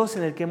el Dios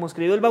en el que hemos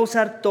creído. Él va a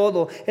usar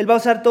todo. Él va a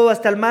usar todo,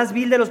 hasta el más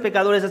vil de los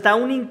pecadores, hasta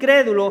un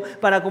incrédulo,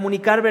 para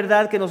comunicar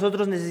verdad que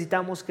nosotros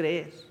necesitamos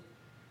creer.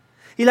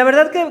 Y la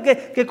verdad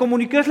que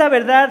comunicó es la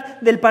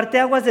verdad del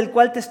parteaguas del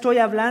cual te estoy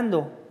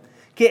hablando.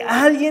 Que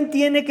alguien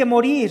tiene que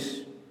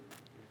morir.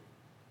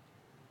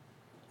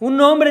 Un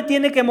hombre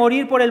tiene que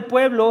morir por el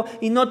pueblo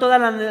y no toda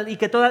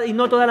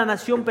la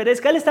nación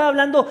perezca. Él estaba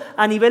hablando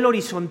a nivel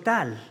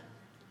horizontal.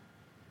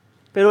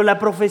 Pero la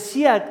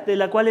profecía de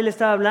la cual él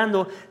estaba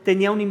hablando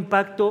tenía un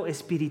impacto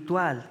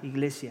espiritual,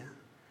 iglesia.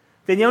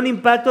 Tenía un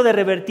impacto de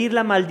revertir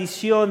la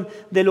maldición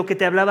de lo que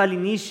te hablaba al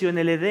inicio en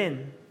el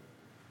Edén.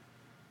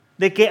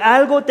 De que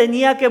algo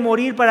tenía que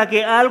morir para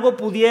que algo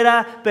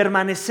pudiera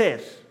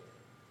permanecer.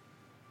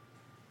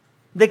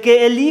 De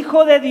que el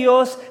Hijo de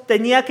Dios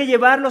tenía que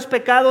llevar los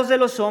pecados de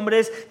los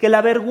hombres, que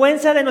la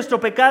vergüenza de nuestro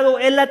pecado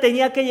Él la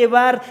tenía que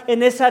llevar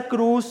en esa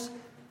cruz,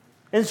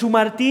 en su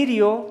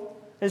martirio,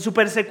 en su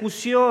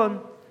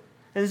persecución,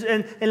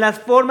 en las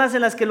formas en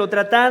las que lo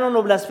trataron,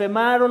 lo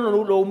blasfemaron,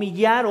 lo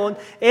humillaron.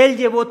 Él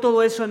llevó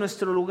todo eso en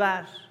nuestro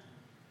lugar.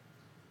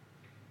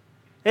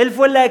 Él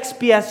fue la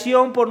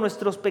expiación por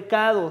nuestros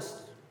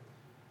pecados.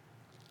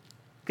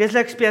 ¿Qué es la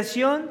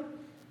expiación?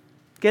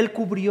 Que Él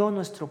cubrió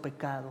nuestro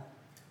pecado.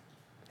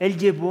 Él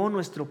llevó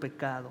nuestro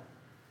pecado.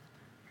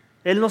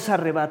 Él nos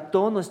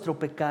arrebató nuestro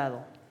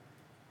pecado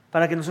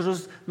para que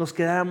nosotros nos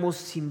quedáramos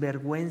sin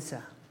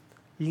vergüenza,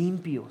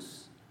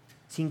 limpios,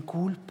 sin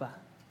culpa.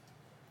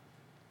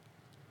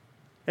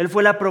 Él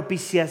fue la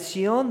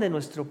propiciación de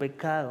nuestro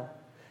pecado,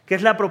 que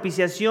es la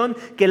propiciación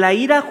que la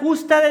ira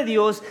justa de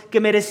Dios, que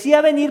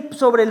merecía venir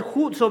sobre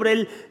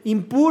el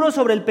impuro,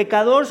 sobre el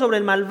pecador, sobre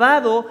el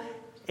malvado,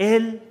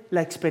 Él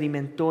la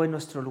experimentó en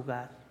nuestro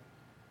lugar.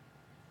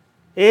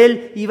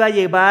 Él iba a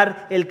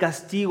llevar el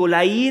castigo,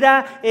 la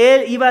ira,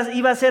 Él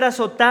iba a ser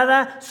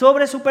azotada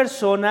sobre su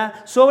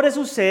persona, sobre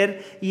su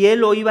ser, y Él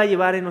lo iba a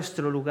llevar en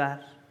nuestro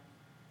lugar.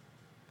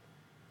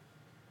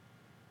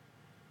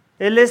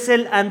 Él es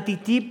el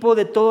antitipo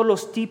de todos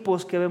los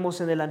tipos que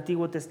vemos en el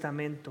Antiguo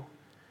Testamento.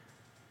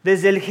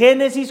 Desde el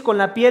Génesis, con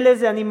las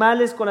pieles de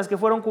animales con las que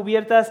fueron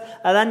cubiertas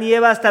Adán y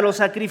Eva, hasta los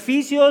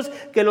sacrificios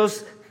que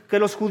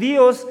los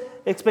judíos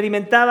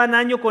experimentaban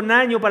año con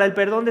año para el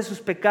perdón de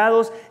sus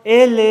pecados.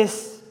 Él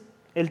es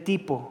el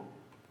tipo.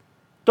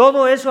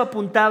 Todo eso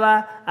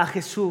apuntaba a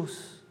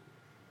Jesús.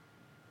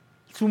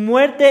 Su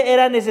muerte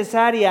era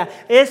necesaria.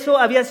 Eso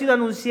había sido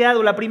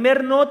anunciado. La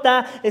primera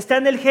nota está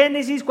en el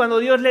Génesis, cuando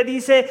Dios le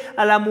dice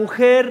a la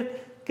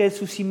mujer que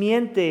su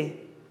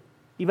simiente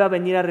iba a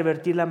venir a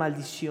revertir la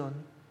maldición.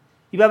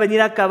 Iba a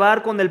venir a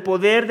acabar con el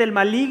poder del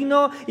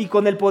maligno y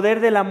con el poder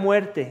de la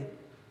muerte.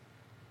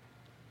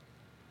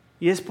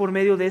 Y es por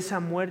medio de esa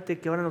muerte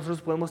que ahora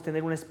nosotros podemos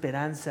tener una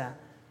esperanza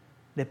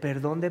de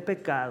perdón de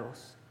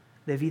pecados,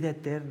 de vida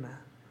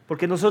eterna.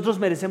 Porque nosotros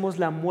merecemos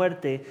la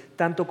muerte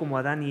tanto como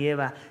Adán y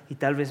Eva y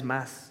tal vez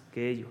más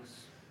que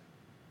ellos.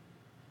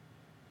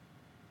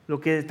 Lo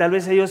que tal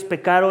vez ellos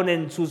pecaron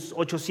en sus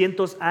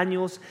 800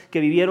 años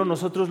que vivieron,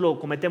 nosotros lo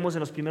cometemos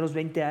en los primeros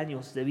 20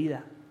 años de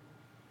vida.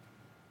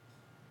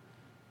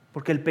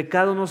 Porque el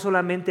pecado no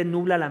solamente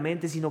nubla la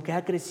mente, sino que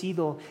ha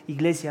crecido,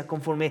 iglesia,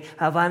 conforme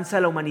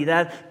avanza la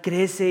humanidad,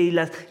 crece y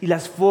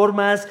las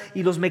formas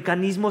y los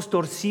mecanismos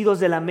torcidos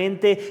de la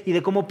mente y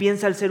de cómo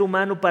piensa el ser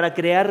humano para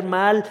crear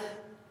mal,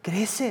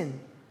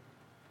 crecen.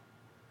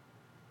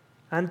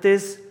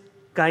 Antes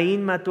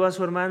Caín mató a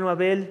su hermano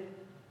Abel,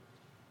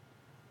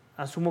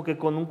 asumo que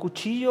con un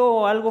cuchillo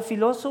o algo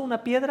filoso,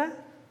 una piedra,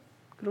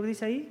 creo que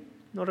dice ahí,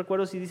 no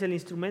recuerdo si dice el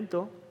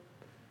instrumento,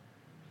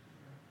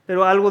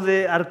 pero algo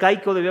de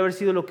arcaico debió haber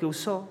sido lo que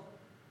usó.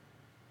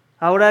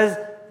 Ahora es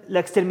la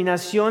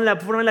exterminación, la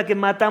forma en la que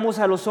matamos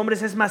a los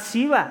hombres es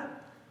masiva,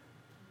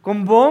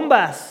 con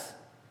bombas,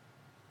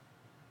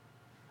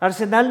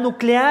 arsenal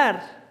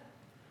nuclear.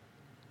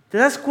 ¿Te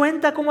das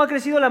cuenta cómo ha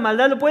crecido la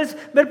maldad? ¿Lo puedes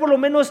ver, por lo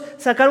menos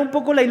sacar un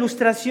poco la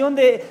ilustración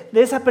de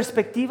esa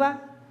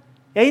perspectiva?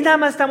 Y ahí nada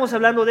más estamos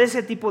hablando de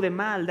ese tipo de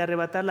mal, de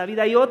arrebatar la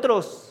vida. Hay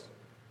otros.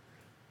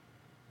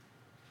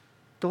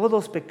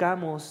 Todos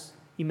pecamos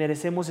y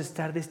merecemos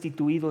estar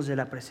destituidos de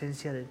la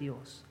presencia de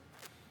Dios,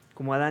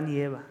 como Adán y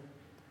Eva.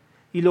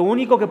 Y lo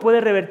único que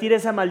puede revertir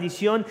esa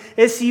maldición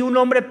es si un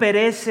hombre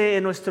perece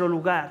en nuestro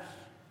lugar.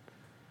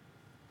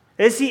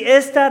 Es si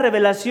esta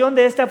revelación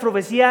de esta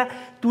profecía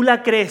tú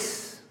la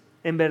crees.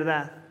 En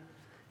verdad,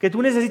 que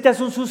tú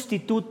necesitas un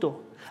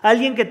sustituto,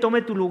 alguien que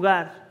tome tu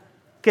lugar,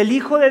 que el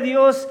Hijo de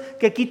Dios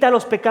que quita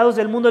los pecados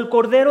del mundo, el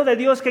Cordero de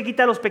Dios que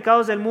quita los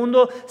pecados del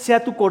mundo,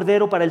 sea tu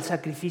Cordero para el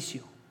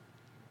sacrificio,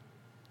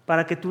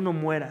 para que tú no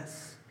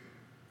mueras.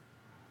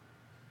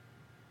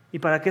 Y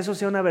para que eso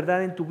sea una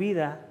verdad en tu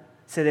vida,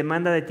 se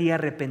demanda de ti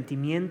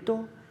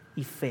arrepentimiento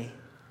y fe.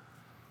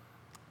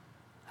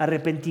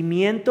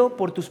 Arrepentimiento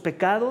por tus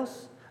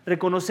pecados,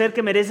 reconocer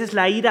que mereces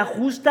la ira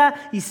justa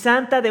y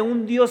santa de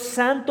un Dios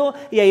santo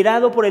y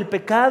airado por el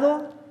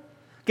pecado,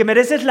 que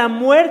mereces la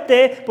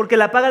muerte porque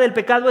la paga del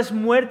pecado es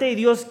muerte y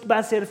Dios va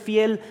a ser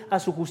fiel a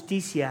su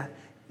justicia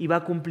y va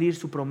a cumplir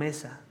su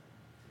promesa.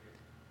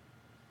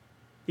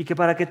 Y que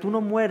para que tú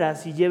no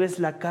mueras y lleves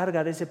la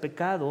carga de ese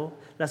pecado,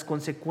 las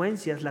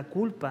consecuencias, la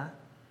culpa,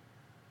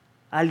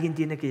 alguien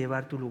tiene que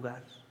llevar tu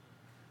lugar.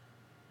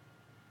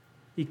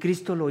 Y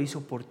Cristo lo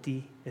hizo por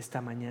ti esta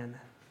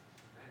mañana.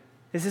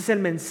 Ese es el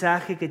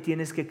mensaje que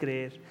tienes que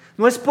creer.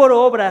 No es por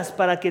obras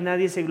para que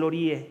nadie se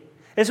gloríe.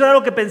 Eso era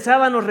lo que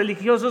pensaban los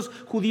religiosos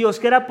judíos,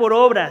 que era por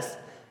obras,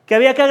 que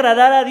había que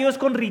agradar a Dios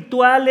con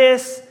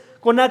rituales,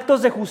 con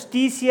actos de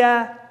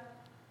justicia,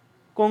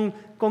 con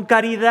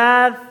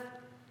caridad,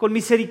 con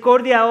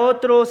misericordia a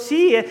otros.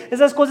 Sí,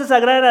 esas cosas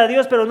agradan a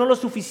Dios, pero no lo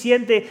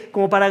suficiente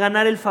como para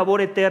ganar el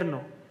favor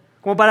eterno,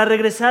 como para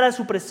regresar a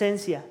su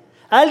presencia.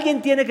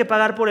 Alguien tiene que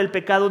pagar por el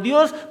pecado.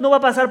 Dios no va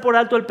a pasar por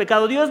alto el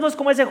pecado. Dios no es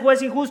como ese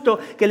juez injusto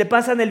que le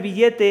pasan el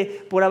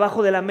billete por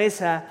abajo de la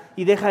mesa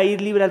y deja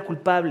ir libre al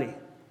culpable.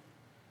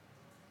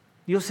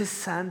 Dios es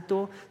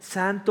santo,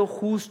 santo,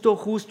 justo,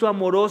 justo,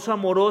 amoroso,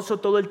 amoroso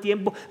todo el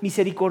tiempo,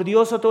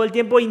 misericordioso todo el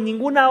tiempo, y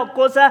ninguna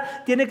cosa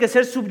tiene que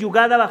ser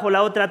subyugada bajo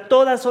la otra.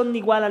 Todas son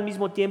igual al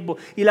mismo tiempo.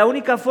 Y la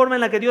única forma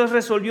en la que Dios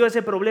resolvió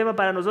ese problema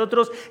para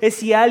nosotros es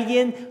si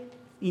alguien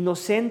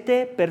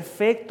inocente,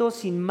 perfecto,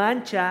 sin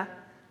mancha,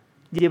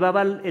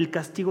 llevaba el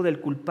castigo del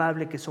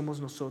culpable que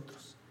somos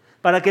nosotros,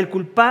 para que el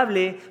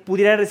culpable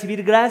pudiera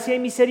recibir gracia y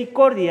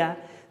misericordia.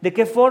 ¿De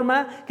qué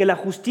forma? Que la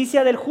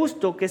justicia del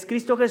justo, que es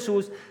Cristo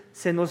Jesús,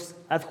 se nos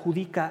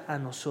adjudica a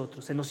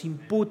nosotros, se nos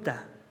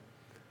imputa.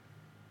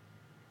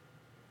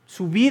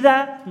 Su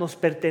vida nos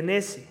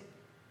pertenece,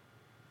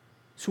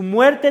 su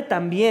muerte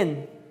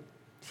también,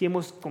 si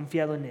hemos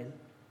confiado en Él.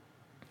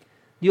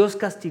 Dios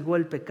castigó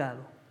el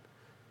pecado,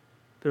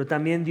 pero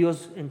también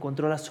Dios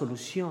encontró la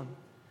solución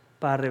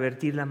para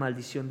revertir la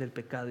maldición del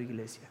pecado,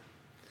 iglesia.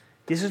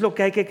 Y eso es lo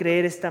que hay que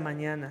creer esta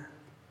mañana.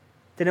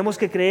 Tenemos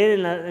que creer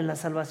en la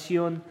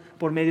salvación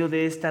por medio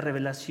de esta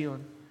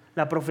revelación,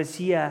 la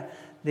profecía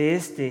de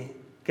este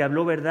que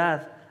habló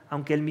verdad,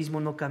 aunque él mismo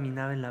no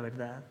caminaba en la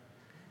verdad.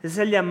 Ese es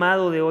el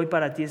llamado de hoy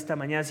para ti esta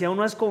mañana. Si aún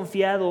no has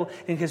confiado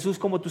en Jesús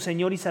como tu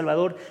Señor y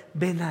Salvador,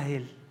 ven a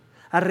Él.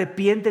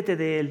 Arrepiéntete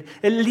de Él.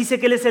 Él dice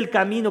que Él es el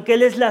camino, que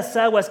Él es las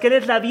aguas, que Él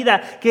es la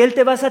vida, que Él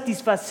te va a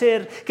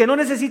satisfacer, que no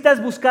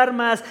necesitas buscar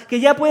más,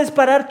 que ya puedes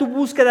parar tu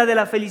búsqueda de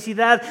la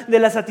felicidad, de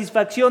la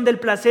satisfacción, del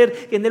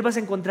placer, que en Él vas a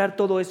encontrar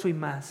todo eso y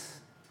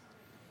más.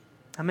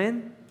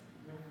 Amén.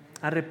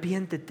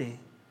 Arrepiéntete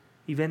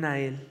y ven a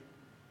Él.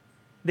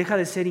 Deja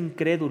de ser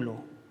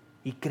incrédulo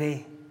y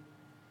cree,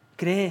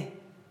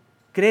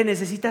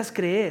 necesitas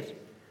creer,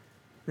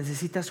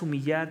 necesitas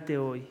humillarte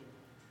hoy,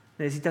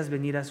 necesitas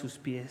venir a sus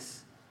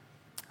pies.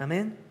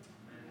 Amén.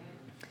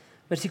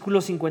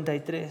 Versículo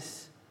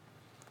 53.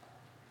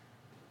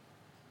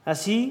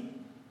 Así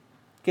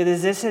que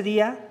desde ese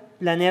día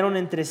planearon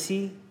entre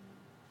sí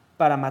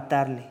para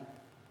matarle.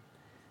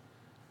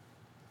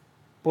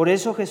 Por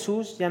eso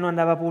Jesús ya no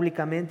andaba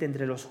públicamente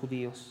entre los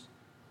judíos,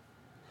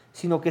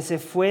 sino que se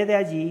fue de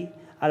allí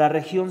a la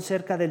región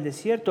cerca del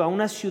desierto, a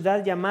una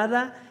ciudad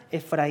llamada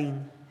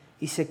Efraín,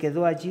 y se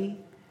quedó allí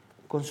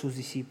con sus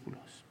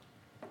discípulos.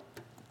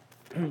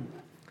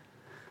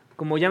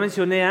 Como ya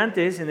mencioné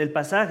antes en el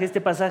pasaje,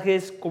 este pasaje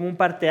es como un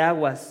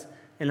parteaguas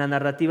en la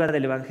narrativa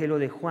del Evangelio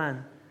de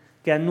Juan,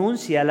 que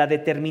anuncia la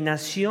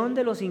determinación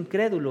de los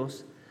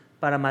incrédulos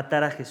para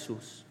matar a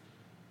Jesús.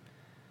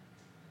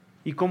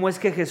 Y cómo es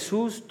que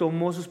Jesús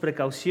tomó sus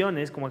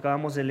precauciones, como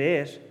acabamos de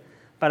leer,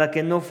 para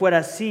que no fuera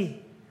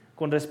así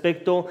con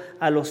respecto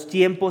a los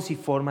tiempos y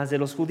formas de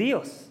los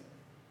judíos.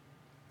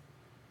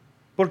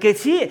 Porque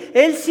sí,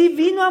 Él sí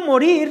vino a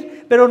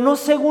morir, pero no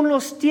según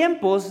los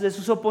tiempos de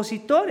sus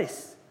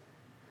opositores,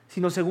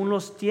 sino según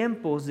los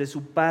tiempos de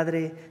su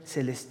Padre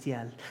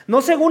Celestial.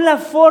 No según la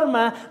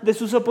forma de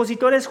sus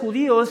opositores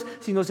judíos,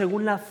 sino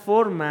según la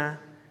forma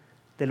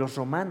de los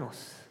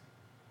romanos.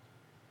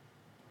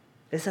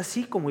 Es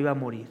así como iba a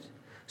morir.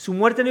 Su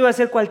muerte no iba a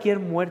ser cualquier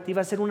muerte,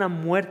 iba a ser una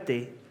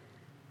muerte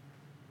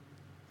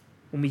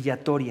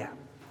humillatoria,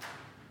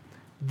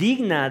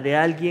 digna de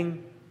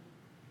alguien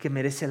que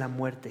merece la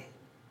muerte,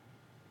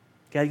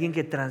 de alguien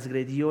que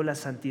transgredió la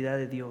santidad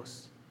de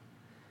Dios,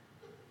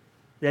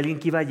 de alguien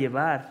que iba a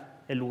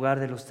llevar el lugar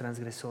de los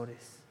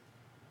transgresores.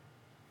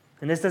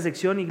 En esta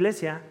sección,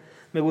 iglesia,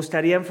 me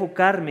gustaría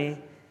enfocarme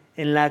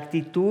en la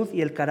actitud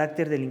y el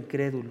carácter del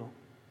incrédulo.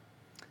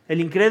 El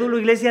incrédulo,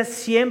 iglesia,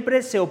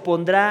 siempre se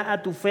opondrá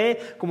a tu fe,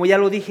 como ya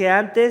lo dije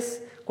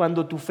antes,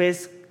 cuando tu fe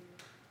es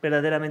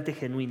verdaderamente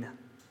genuina.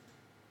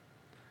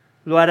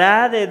 Lo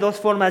hará de dos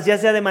formas, ya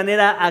sea de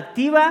manera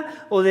activa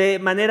o de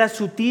manera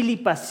sutil y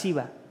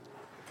pasiva.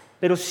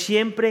 Pero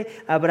siempre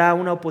habrá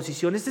una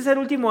oposición. Este es el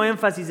último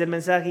énfasis del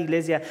mensaje,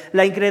 iglesia.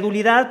 La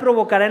incredulidad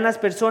provocará en las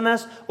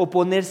personas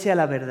oponerse a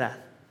la verdad.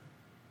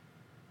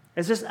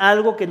 Eso es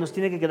algo que nos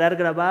tiene que quedar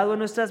grabado en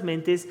nuestras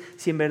mentes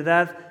si en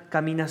verdad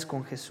caminas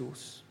con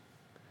Jesús.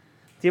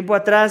 Tiempo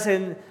atrás,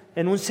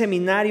 en un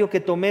seminario que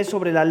tomé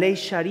sobre la ley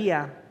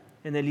Sharia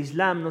en el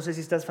Islam, no sé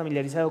si estás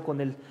familiarizado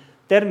con el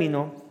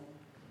término,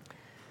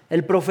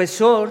 el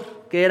profesor,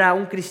 que era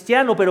un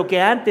cristiano, pero que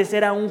antes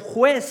era un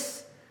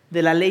juez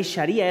de la ley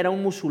Sharia, era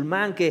un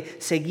musulmán que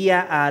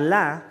seguía a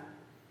Alá,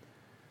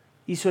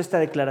 hizo esta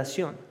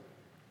declaración: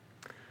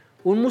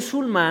 un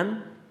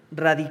musulmán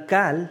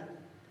radical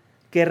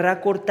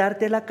querrá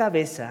cortarte la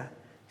cabeza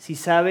si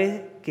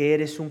sabe que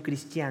eres un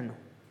cristiano,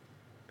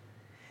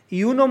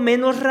 y uno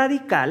menos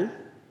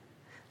radical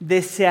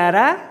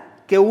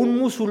deseará que un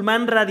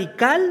musulmán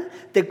radical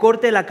te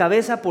corte la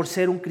cabeza por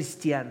ser un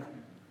cristiano.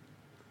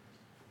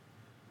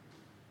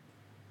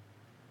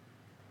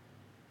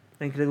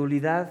 La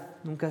incredulidad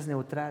nunca es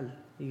neutral,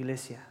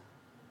 iglesia.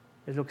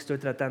 Es lo que estoy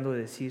tratando de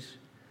decir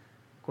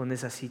con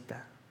esa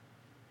cita.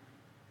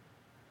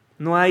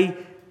 No hay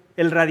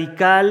el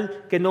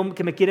radical que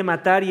me quiere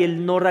matar y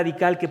el no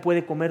radical que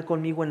puede comer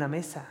conmigo en la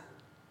mesa.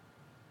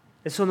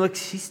 Eso no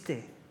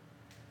existe.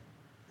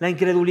 La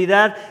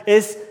incredulidad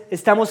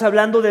estamos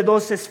hablando de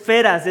dos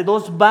esferas, de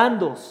dos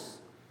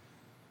bandos.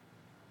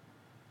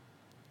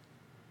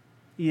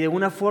 Y de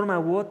una forma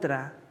u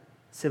otra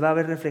se va a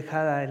ver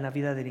reflejada en la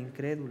vida del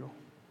incrédulo.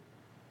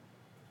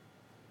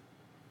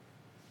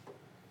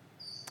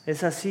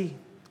 Es así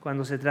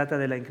cuando se trata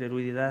de la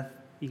incredulidad,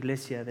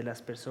 iglesia, de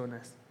las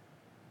personas.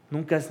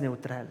 Nunca es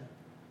neutral.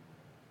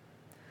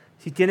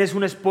 Si tienes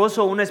un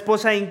esposo o una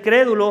esposa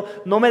incrédulo,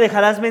 no me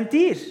dejarás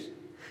mentir.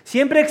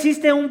 Siempre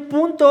existe un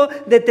punto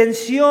de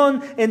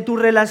tensión en tu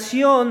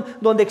relación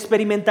donde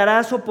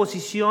experimentarás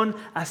oposición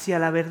hacia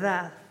la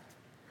verdad.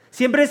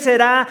 Siempre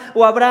será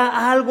o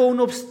habrá algo, un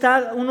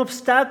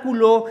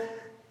obstáculo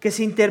que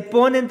se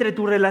interpone entre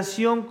tu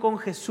relación con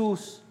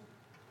Jesús.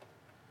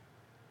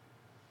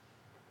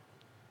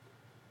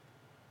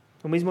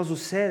 Lo mismo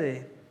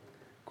sucede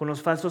con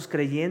los falsos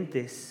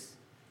creyentes,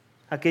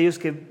 aquellos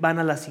que van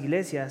a las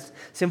iglesias.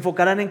 Se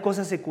enfocarán en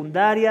cosas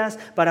secundarias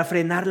para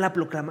frenar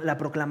la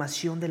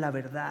proclamación de la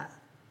verdad.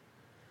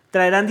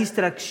 Traerán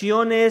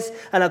distracciones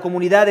a la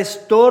comunidad,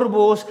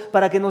 estorbos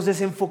para que nos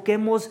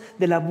desenfoquemos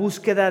de la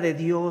búsqueda de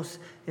Dios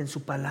en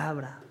su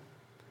palabra.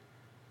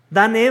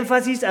 Dan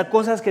énfasis a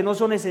cosas que no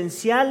son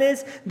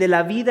esenciales de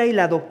la vida y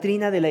la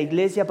doctrina de la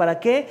iglesia. ¿Para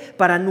qué?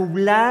 Para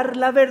nublar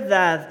la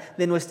verdad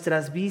de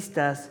nuestras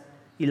vistas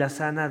y la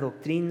sana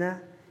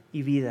doctrina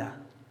y vida.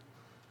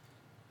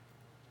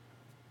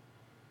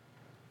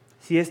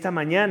 Si esta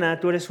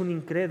mañana tú eres un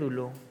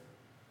incrédulo,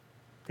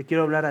 te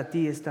quiero hablar a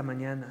ti esta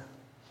mañana.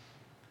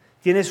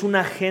 Tienes una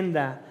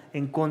agenda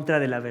en contra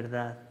de la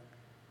verdad,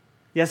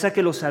 ya sea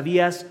que lo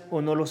sabías o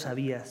no lo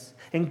sabías,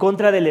 en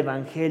contra del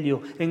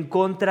Evangelio, en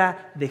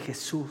contra de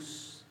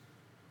Jesús.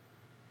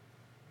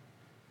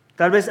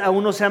 Tal vez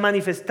aún no se ha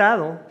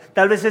manifestado,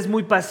 tal vez es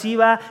muy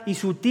pasiva y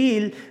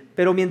sutil,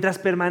 pero mientras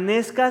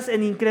permanezcas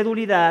en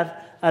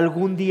incredulidad,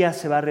 algún día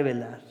se va a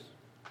revelar.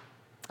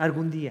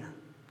 Algún día,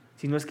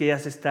 si no es que ya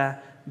se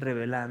está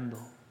revelando.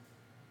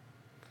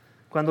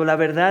 Cuando la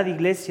verdad,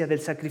 iglesia,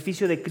 del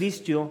sacrificio de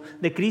Cristo,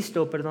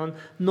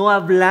 no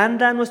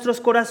ablanda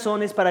nuestros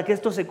corazones para que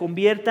estos se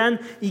conviertan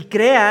y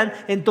crean,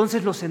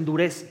 entonces los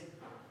endurece.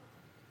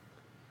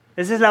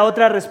 Esa es la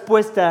otra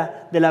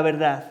respuesta de la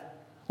verdad.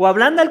 O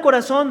ablanda el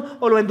corazón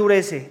o lo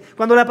endurece.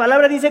 Cuando la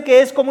palabra dice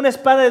que es como una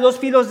espada de dos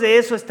filos, de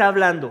eso está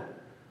hablando.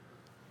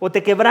 O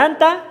te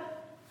quebranta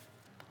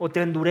o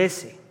te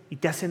endurece y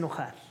te hace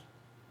enojar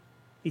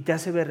y te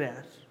hace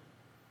berrear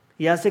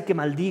y hace que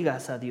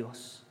maldigas a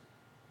Dios.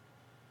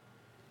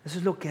 Eso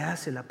es lo que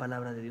hace la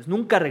palabra de Dios.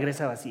 Nunca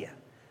regresa vacía.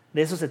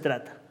 De eso se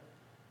trata.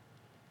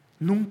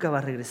 Nunca va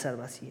a regresar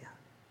vacía.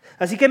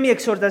 Así que mi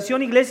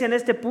exhortación, iglesia, en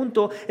este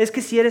punto es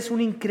que si eres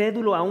un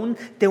incrédulo, aún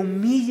te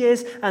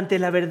humilles ante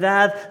la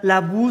verdad, la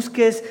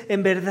busques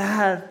en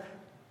verdad,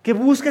 que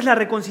busques la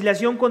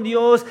reconciliación con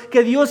Dios,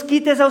 que Dios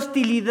quite esa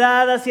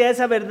hostilidad hacia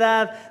esa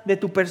verdad de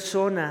tu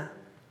persona.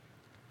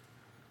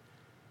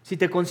 Si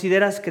te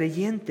consideras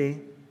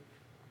creyente,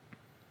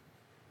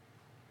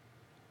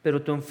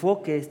 pero tu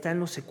enfoque está en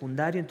lo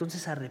secundario,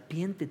 entonces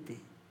arrepiéntete.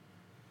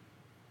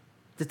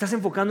 Te estás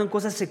enfocando en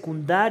cosas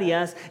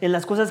secundarias, en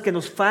las cosas que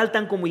nos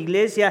faltan como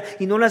iglesia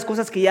y no las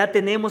cosas que ya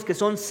tenemos, que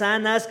son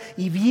sanas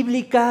y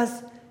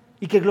bíblicas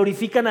y que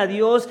glorifican a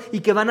Dios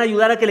y que van a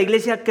ayudar a que la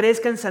iglesia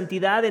crezca en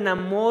santidad, en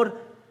amor,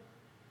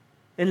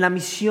 en la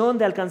misión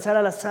de alcanzar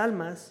a las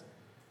almas.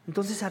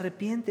 Entonces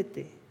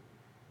arrepiéntete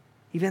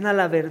y ven a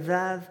la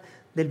verdad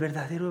del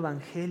verdadero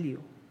evangelio.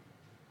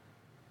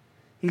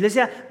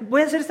 Iglesia,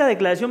 voy a hacer esta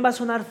declaración, va a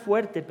sonar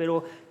fuerte,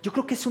 pero yo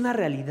creo que es una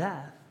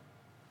realidad.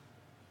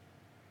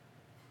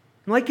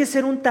 No hay que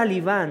ser un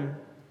talibán,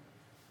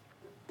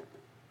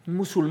 un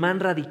musulmán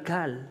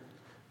radical,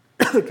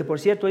 que por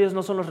cierto ellos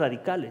no son los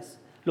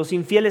radicales. Los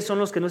infieles son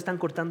los que no están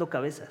cortando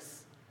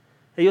cabezas.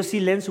 Ellos sí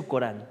leen su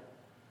Corán.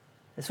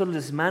 Eso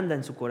les manda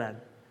en su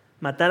Corán.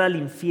 Matar al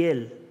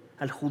infiel,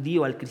 al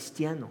judío, al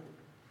cristiano.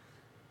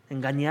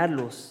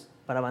 Engañarlos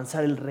para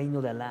avanzar el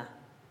reino de Alá.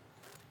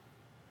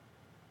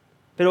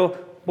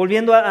 Pero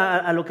volviendo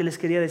a lo que les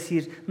quería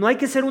decir, no hay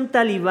que ser un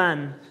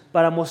talibán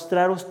para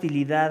mostrar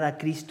hostilidad a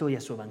Cristo y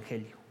a su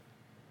evangelio.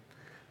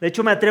 De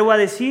hecho, me atrevo a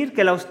decir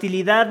que la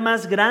hostilidad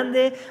más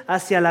grande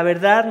hacia la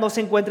verdad no se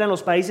encuentra en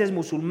los países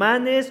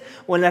musulmanes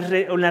o en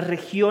las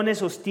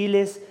regiones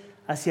hostiles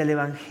hacia el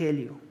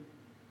evangelio.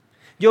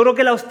 Yo creo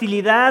que la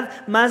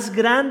hostilidad más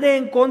grande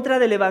en contra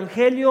del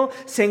evangelio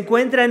se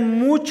encuentra en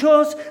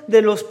muchos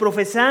de los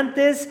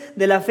profesantes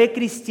de la fe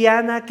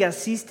cristiana que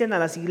asisten a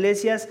las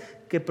iglesias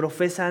que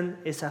profesan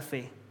esa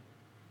fe.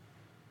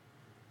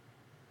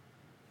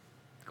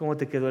 ¿Cómo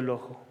te quedó el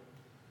ojo?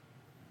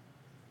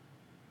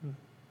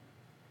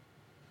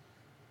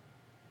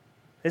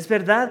 Es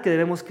verdad que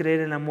debemos creer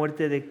en la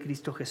muerte de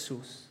Cristo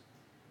Jesús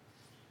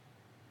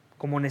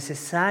como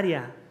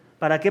necesaria.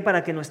 ¿Para qué?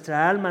 Para que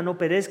nuestra alma no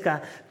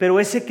perezca.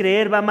 Pero ese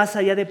creer va más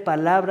allá de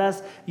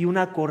palabras y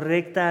una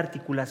correcta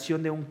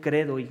articulación de un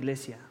credo,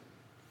 iglesia.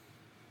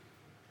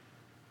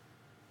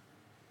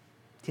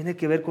 Tiene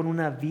que ver con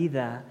una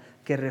vida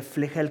que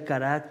refleja el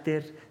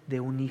carácter de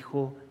un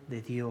hijo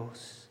de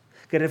Dios,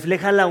 que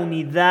refleja la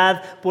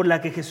unidad por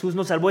la que Jesús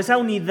nos salvó, esa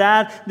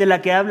unidad de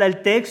la que habla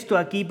el texto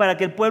aquí, para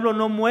que el pueblo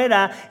no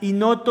muera, y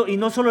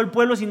no solo el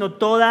pueblo, sino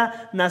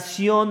toda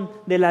nación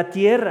de la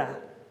tierra.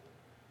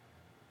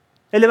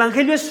 El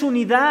evangelio es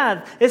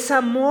unidad, es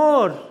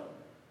amor,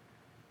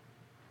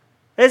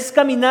 es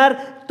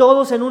caminar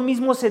todos en un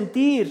mismo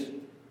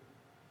sentir,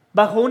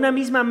 bajo una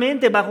misma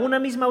mente, bajo una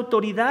misma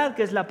autoridad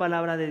que es la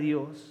palabra de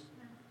Dios.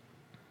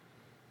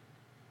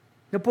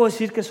 No puedo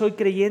decir que soy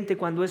creyente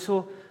cuando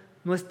eso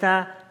no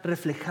está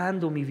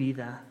reflejando mi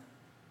vida,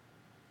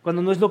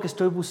 cuando no es lo que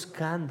estoy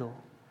buscando,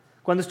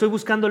 cuando estoy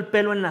buscando el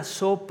pelo en la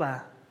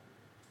sopa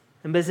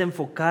en vez de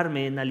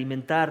enfocarme en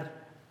alimentar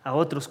a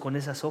otros con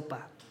esa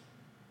sopa.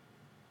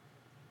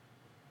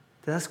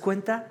 ¿Te das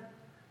cuenta?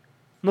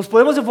 Nos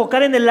podemos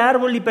enfocar en el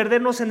árbol y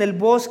perdernos en el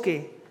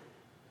bosque.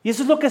 Y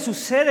eso es lo que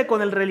sucede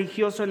con el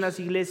religioso en las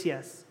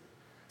iglesias.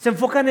 Se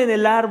enfocan en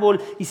el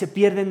árbol y se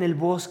pierden en el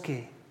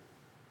bosque.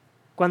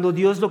 Cuando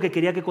Dios lo que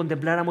quería que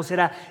contempláramos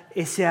era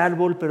ese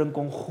árbol, pero en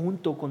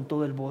conjunto con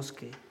todo el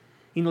bosque.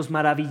 Y nos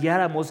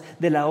maravilláramos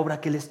de la obra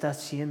que Él está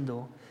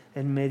haciendo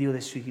en medio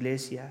de su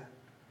iglesia.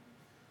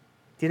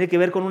 Tiene que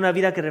ver con una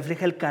vida que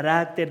refleja el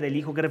carácter del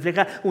Hijo, que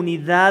refleja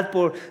unidad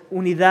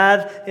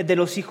de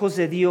los hijos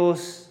de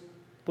Dios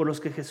por los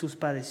que Jesús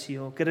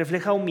padeció, que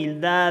refleja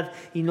humildad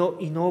y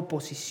no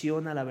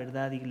oposición a la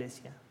verdad,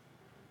 iglesia.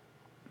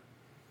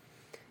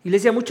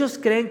 Iglesia, muchos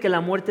creen que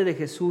la muerte de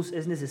Jesús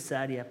es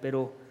necesaria,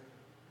 pero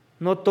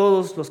no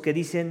todos los que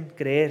dicen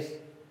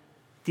creer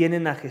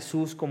tienen a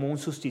Jesús como un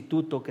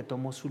sustituto que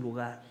tomó su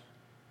lugar.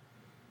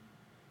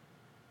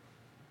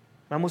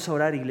 Vamos a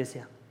orar,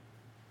 iglesia.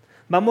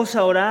 Vamos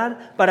a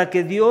orar para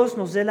que Dios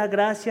nos dé la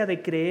gracia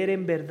de creer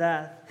en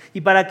verdad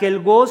y para que el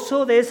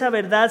gozo de esa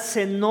verdad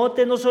se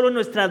note no solo en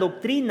nuestra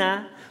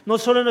doctrina, no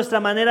solo en nuestra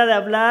manera de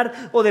hablar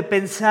o de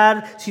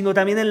pensar, sino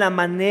también en la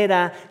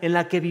manera en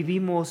la que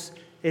vivimos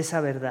esa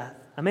verdad.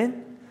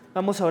 Amén.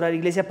 Vamos a orar,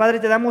 iglesia. Padre,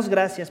 te damos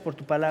gracias por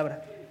tu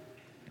palabra.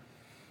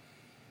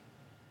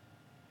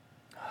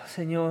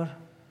 Señor,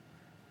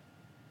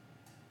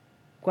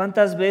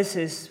 ¿cuántas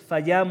veces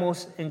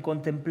fallamos en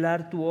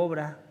contemplar tu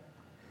obra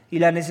y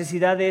la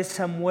necesidad de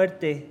esa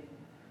muerte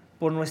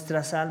por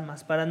nuestras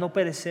almas, para no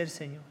perecer,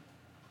 Señor?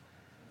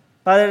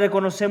 Padre,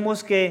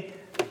 reconocemos que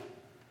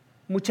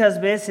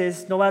muchas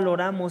veces no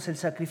valoramos el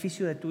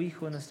sacrificio de tu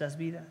Hijo en nuestras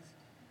vidas.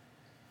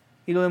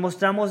 Y lo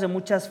demostramos de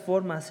muchas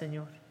formas,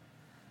 Señor.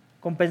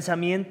 Con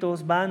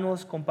pensamientos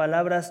vanos, con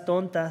palabras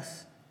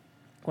tontas,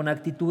 con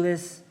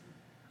actitudes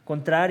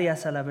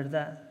contrarias a la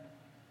verdad.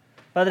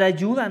 Padre,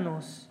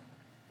 ayúdanos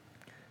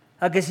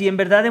a que si en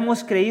verdad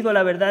hemos creído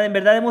la verdad, en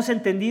verdad hemos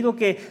entendido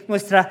que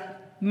nuestra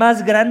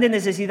más grande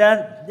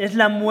necesidad es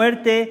la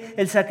muerte,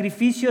 el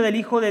sacrificio del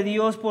Hijo de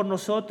Dios por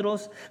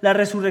nosotros, la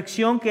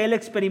resurrección que Él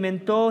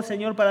experimentó,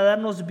 Señor, para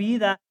darnos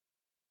vida,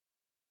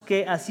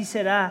 que así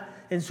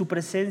será en su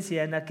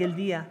presencia en aquel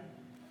día.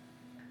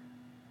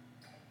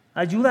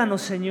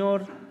 Ayúdanos,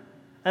 Señor,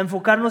 a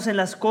enfocarnos en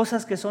las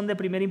cosas que son de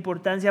primera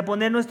importancia, a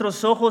poner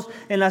nuestros ojos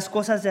en las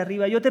cosas de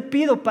arriba. Yo te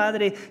pido,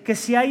 Padre, que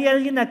si hay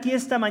alguien aquí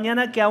esta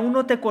mañana que aún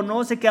no te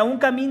conoce, que aún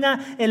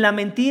camina en la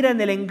mentira,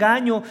 en el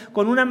engaño,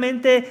 con una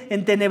mente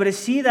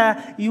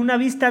entenebrecida y una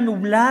vista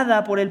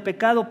nublada por el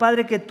pecado,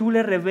 Padre, que tú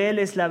le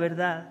reveles la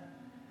verdad,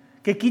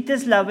 que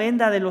quites la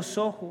venda de los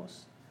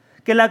ojos,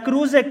 que la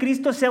cruz de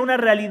Cristo sea una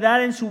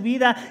realidad en su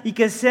vida y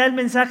que sea el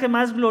mensaje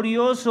más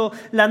glorioso,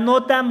 la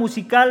nota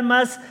musical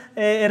más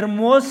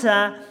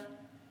hermosa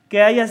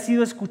que haya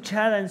sido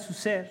escuchada en su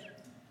ser.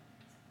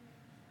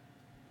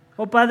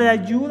 Oh Padre,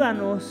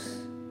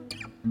 ayúdanos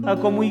a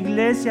como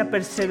iglesia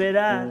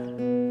perseverar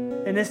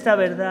en esta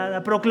verdad,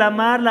 a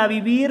proclamarla, a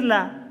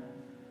vivirla.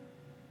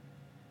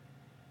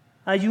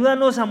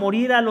 Ayúdanos a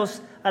morir a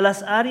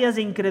las áreas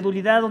de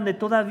incredulidad donde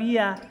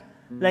todavía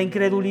la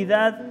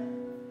incredulidad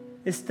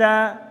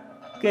está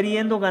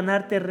queriendo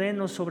ganar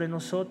terreno sobre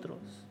nosotros.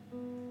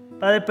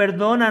 Padre,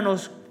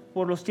 perdónanos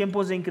por los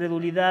tiempos de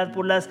incredulidad,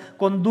 por las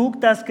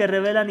conductas que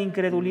revelan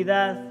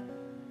incredulidad.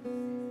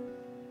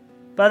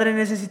 Padre,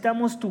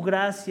 necesitamos tu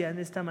gracia en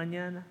esta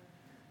mañana.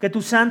 Que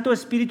tu Santo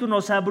Espíritu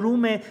nos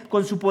abrume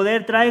con su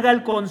poder, traiga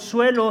el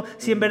consuelo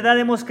si en verdad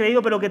hemos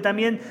creído, pero que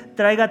también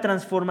traiga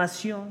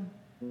transformación.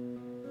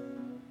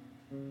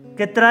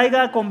 Que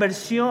traiga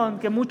conversión,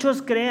 que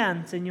muchos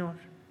crean, Señor.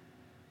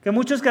 Que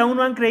muchos que aún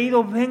no han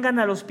creído vengan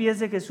a los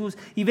pies de Jesús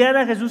y vean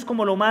a Jesús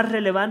como lo más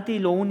relevante y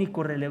lo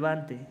único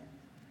relevante.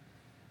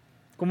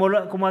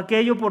 Como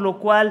aquello por lo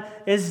cual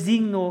es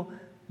digno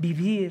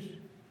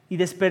vivir y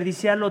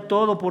desperdiciarlo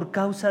todo por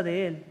causa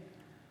de Él,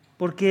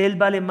 porque Él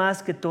vale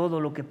más que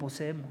todo lo que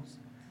poseemos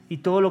y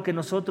todo lo que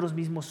nosotros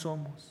mismos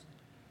somos.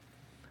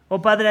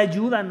 Oh Padre,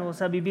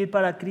 ayúdanos a vivir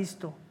para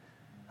Cristo,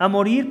 a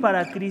morir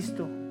para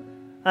Cristo.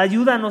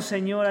 Ayúdanos,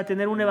 Señor, a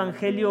tener un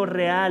evangelio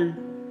real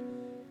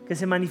que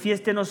se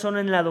manifieste no solo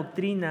en la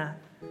doctrina,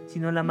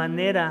 sino en la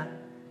manera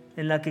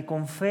en la que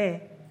con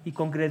fe y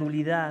con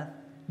credulidad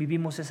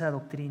vivimos esa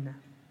doctrina.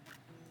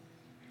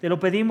 Te lo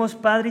pedimos,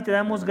 Padre, y te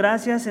damos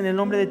gracias en el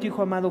nombre de tu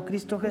Hijo amado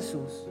Cristo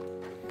Jesús.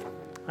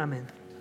 Amén.